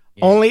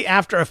 Yeah. Only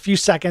after a few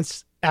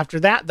seconds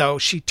after that, though,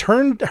 she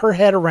turned her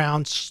head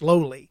around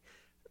slowly,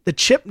 the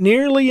chip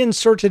nearly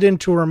inserted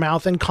into her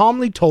mouth, and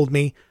calmly told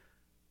me,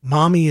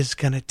 Mommy is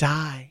going to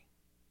die.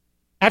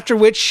 After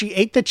which she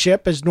ate the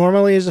chip as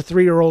normally as a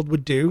 3-year-old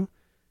would do.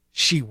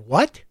 She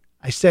what?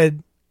 I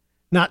said,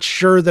 not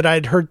sure that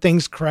I'd heard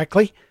things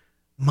correctly.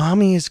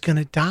 Mommy is going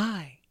to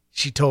die,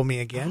 she told me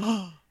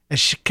again,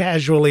 as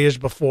casually as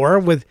before,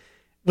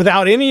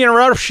 without any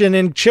interruption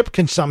in chip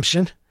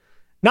consumption.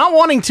 Not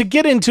wanting to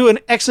get into an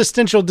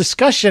existential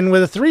discussion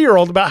with a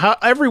 3-year-old about how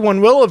everyone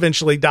will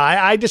eventually die,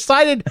 I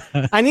decided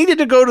I needed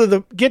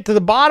to get to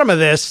the bottom of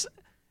this,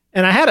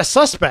 and I had a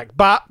suspect.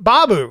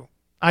 Babu,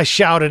 I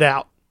shouted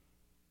out.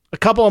 A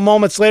couple of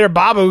moments later,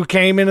 Babu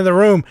came into the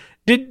room.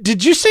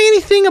 Did you say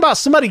anything about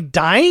somebody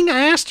dying?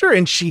 I asked her,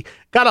 and she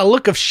got a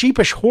look of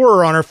sheepish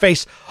horror on her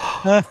face.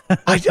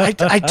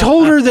 I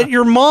told her that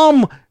your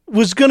mom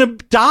was going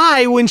to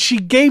die when she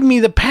gave me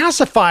the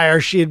pacifier,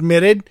 she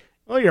admitted.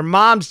 Well, your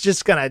mom's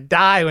just going to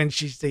die when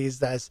she sees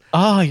this.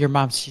 Oh, your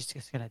mom's just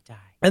going to die.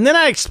 And then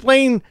I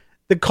explained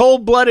the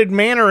cold-blooded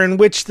manner in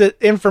which the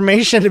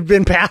information had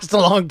been passed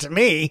along to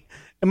me.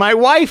 And my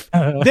wife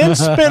then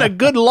spent a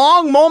good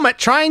long moment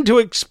trying to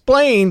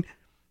explain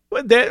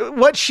that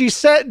what she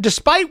said,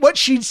 despite what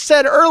she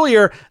said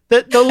earlier,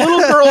 that the little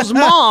girl's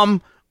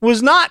mom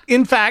was not,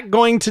 in fact,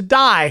 going to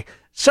die.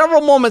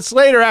 Several moments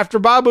later, after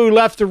Babu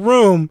left the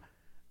room,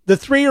 the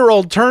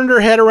 3-year-old turned her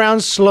head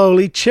around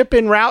slowly, chip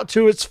en route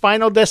to its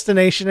final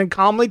destination, and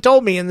calmly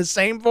told me in the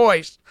same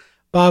voice,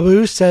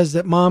 Babu says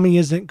that Mommy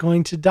isn't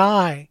going to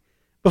die,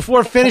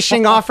 before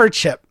finishing off her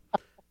chip.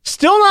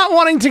 Still not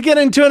wanting to get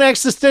into an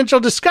existential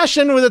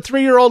discussion with a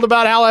 3-year-old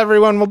about how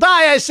everyone will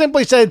die, I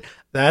simply said,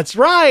 that's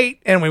right.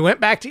 And we went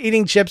back to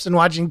eating chips and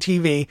watching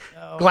TV.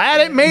 Oh,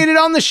 glad it made it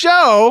on the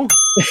show.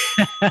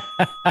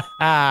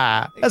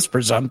 That's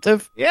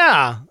presumptive.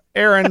 Yeah.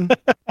 Aaron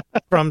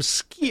from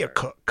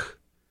Skiatook.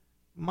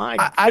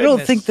 I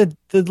don't think that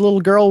the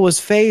little girl was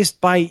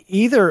fazed by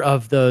either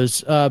of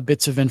those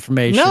bits of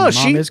information. No,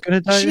 she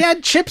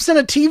had chips in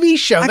a TV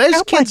show.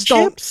 Those kids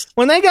don't.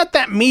 When they got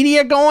that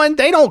media going,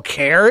 they don't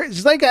care.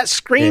 They got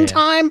screen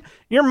time.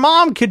 Your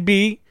mom could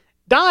be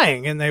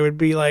dying, and they would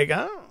be like, "Oh,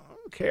 I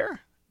don't care.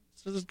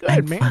 This is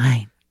good, man.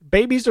 Fine.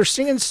 Babies are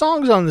singing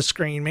songs on the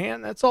screen,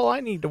 man. That's all I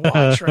need to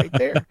watch right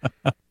there."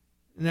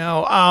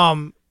 No,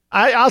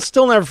 I'll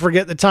still never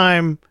forget the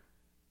time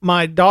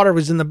my daughter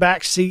was in the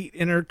back seat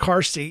in her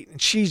car seat,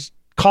 and she's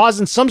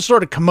causing some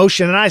sort of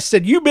commotion. And I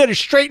said, you better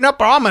straighten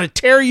up or I'm going to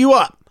tear you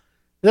up.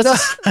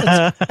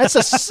 That's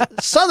a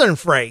Southern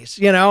phrase,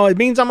 you know. It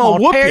means I'm going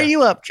to whoop tear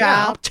you up, child.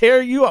 Yeah, I'll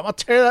tear you up. I'll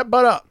tear that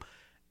butt up.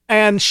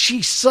 And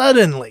she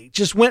suddenly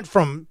just went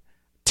from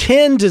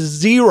 10 to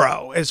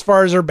 0 as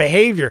far as her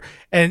behavior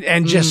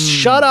and just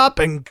shut up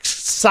and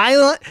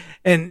silent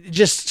and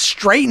just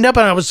straightened up.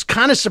 And I was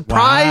kind of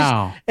surprised.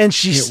 Wow. And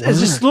as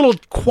this little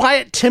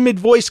quiet, timid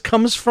voice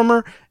comes from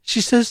her,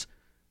 she says,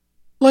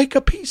 like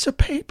a piece of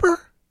paper.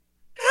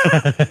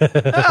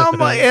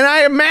 And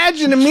I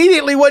imagine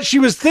immediately what she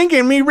was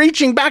thinking, me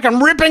reaching back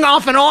and ripping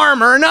off an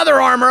arm or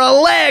another arm or a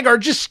leg or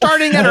just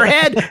starting at her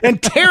head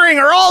and tearing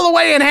her all the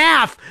way in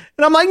half.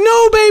 And I'm like,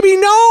 no, baby,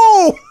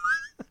 no.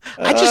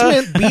 I just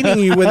meant beating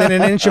you within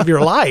an inch of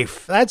your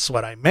life. That's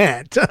what I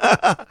meant.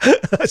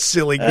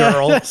 Silly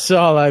girl. That's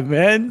all I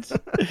meant.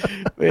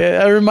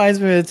 That reminds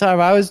me of the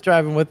time I was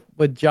driving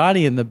with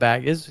Johnny in the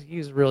back.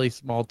 He's really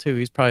small too.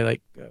 He's probably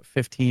like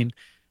 15.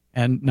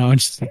 And no, I'm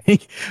just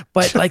saying,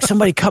 but like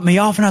somebody cut me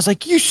off and I was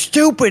like, you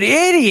stupid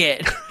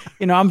idiot.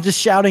 You know, I'm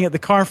just shouting at the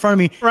car in front of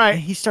me. Right.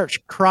 And he starts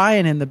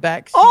crying in the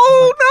back seat.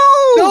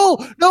 Oh,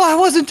 like, no, I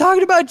wasn't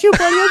talking about you,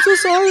 buddy. I'm so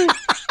sorry.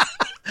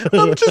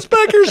 I'm just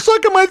back here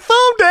sucking my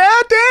thumb,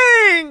 Dad.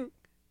 Dang.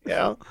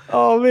 Yeah.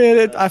 Oh,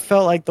 man. I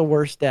felt like the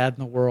worst dad in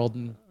the world.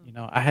 And, you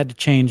know, I had to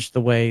change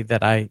the way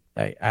that I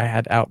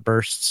had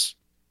outbursts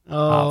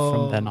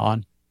from then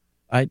on.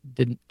 I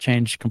didn't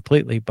change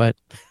completely, but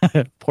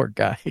poor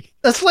guy.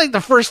 That's like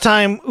the first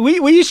time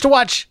we used to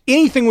watch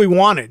anything we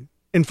wanted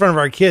in front of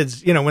our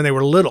kids, you know, when they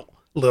were little.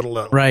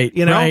 Right.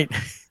 You know? Right.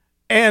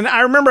 And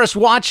I remember us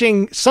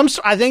watching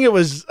I think it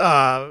was,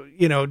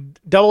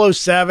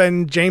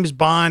 007, James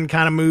Bond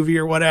kind of movie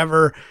or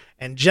whatever.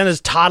 And Jenna's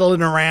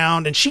toddling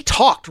around and she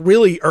talked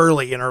really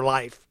early in her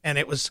life. And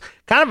it was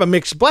kind of a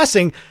mixed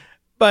blessing,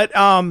 but,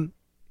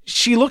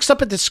 she looks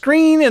up at the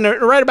screen and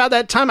right about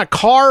that time, a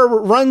car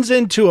runs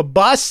into a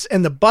bus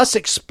and the bus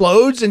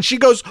explodes and she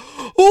goes,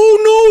 oh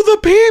no, the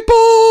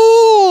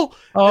people.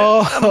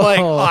 Oh, I'm like,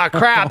 oh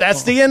crap.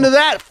 That's the end of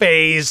that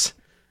phase.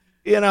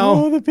 You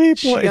know, the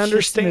people. She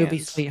understands.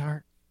 Movie,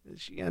 sweetheart.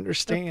 She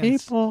understands. The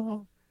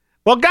people.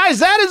 Well, guys,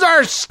 that is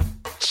our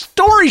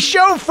story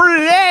show for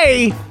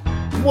today.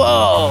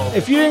 Whoa.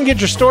 If you didn't get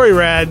your story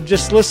read,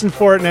 just listen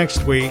for it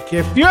next week.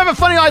 If you have a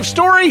funny life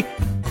story,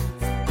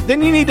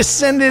 then you need to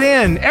send it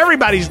in.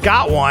 Everybody's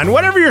got one.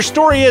 Whatever your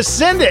story is,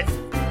 send it.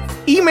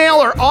 Email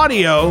or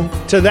audio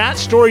to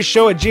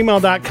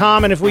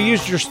thatstoryshow@gmail.com. And if we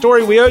used your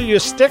story, we owe you a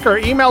sticker.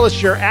 Email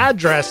us your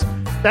address.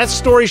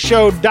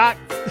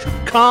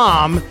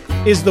 Thatstoryshow.com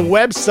is the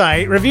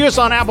website. Review us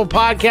on Apple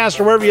Podcasts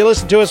or wherever you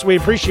listen to us. We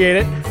appreciate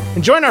it.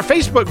 And join our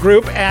Facebook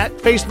group at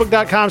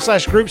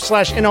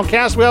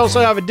facebook.com/group/NLCast. We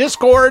also have a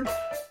Discord.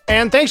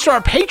 And thanks to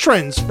our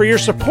patrons for your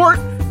support.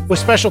 With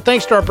special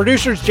thanks to our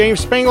producers, James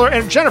Spangler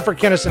and Jennifer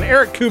Kinnison,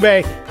 Eric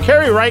Kube,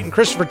 Carrie Wright, and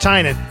Christopher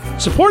Tynan.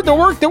 Support the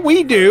work that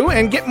we do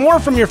and get more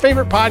from your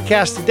favorite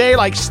podcasts today,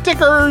 like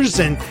stickers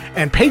and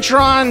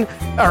Patreon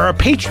or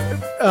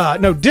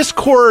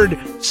Discord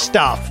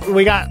stuff.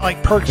 We got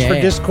like perks for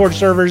Discord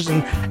servers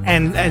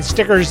and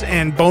stickers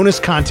and bonus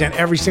content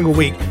every single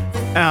week.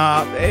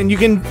 And you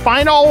can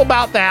find all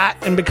about that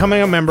and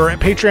becoming a member at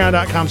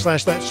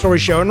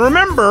patreon.com/thatstoryshow. And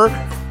remember,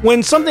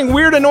 when something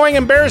weird, annoying,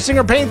 embarrassing,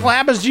 or painful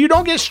happens to you,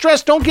 don't get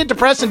stressed, don't get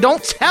depressed, and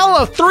don't tell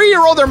a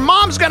 3-year-old their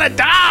mom's gonna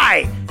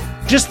die.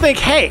 Just think,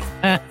 hey,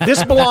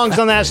 this belongs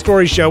on That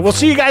Story Show. We'll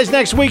see you guys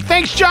next week.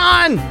 Thanks,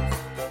 John.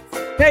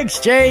 Thanks,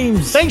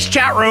 James. Thanks,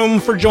 chat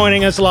room, for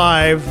joining us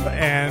live.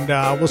 And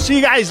we'll see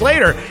you guys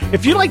later.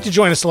 If you'd like to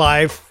join us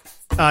live,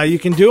 you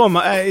can do them.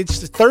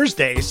 It's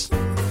Thursdays,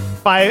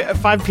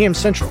 5 p.m.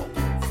 Central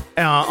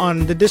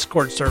on the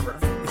Discord server.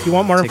 If you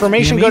want more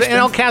information, go to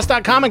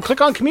nlcast.com and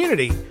click on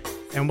community.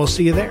 And we'll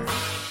see you there.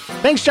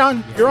 Thanks,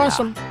 John. You're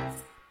awesome.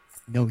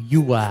 No,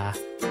 you are.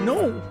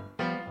 No.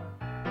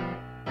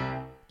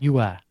 You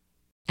are.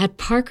 At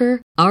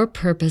Parker, our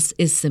purpose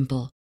is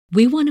simple.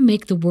 We want to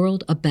make the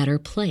world a better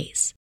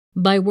place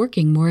by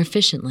working more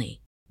efficiently,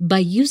 by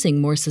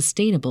using more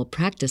sustainable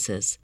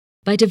practices,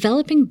 by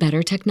developing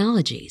better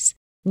technologies.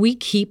 We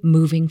keep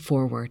moving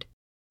forward.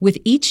 With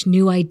each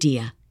new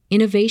idea,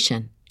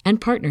 innovation, and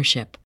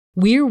partnership,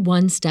 we're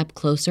one step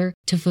closer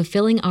to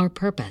fulfilling our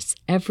purpose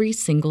every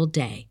single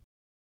day.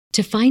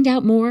 To find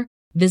out more,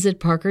 visit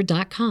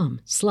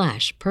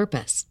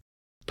parker.com/purpose.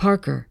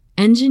 Parker,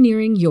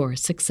 engineering your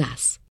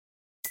success.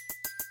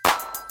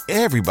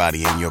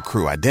 Everybody in your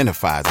crew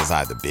identifies as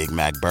either Big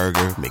Mac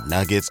Burger,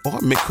 McNuggets, or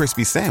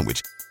McCrispy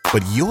Sandwich.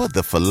 But you're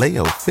the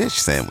Filet-O-Fish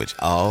Sandwich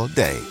all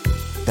day.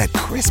 That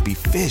crispy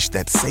fish,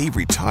 that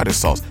savory tartar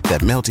sauce,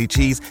 that melty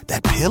cheese,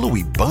 that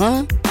pillowy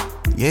bun.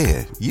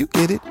 Yeah, you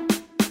get it.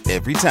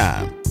 Every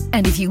time.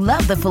 And if you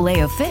love the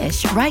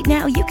Filet-O-Fish, right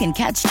now you can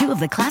catch 2 of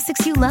the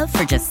classics you love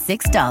for just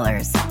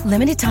 $6.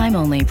 Limited time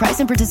only. Price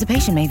and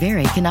participation may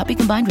vary. Cannot be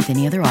combined with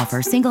any other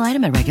offer. Single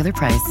item at regular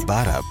price.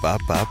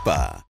 Ba-da-ba-ba-ba.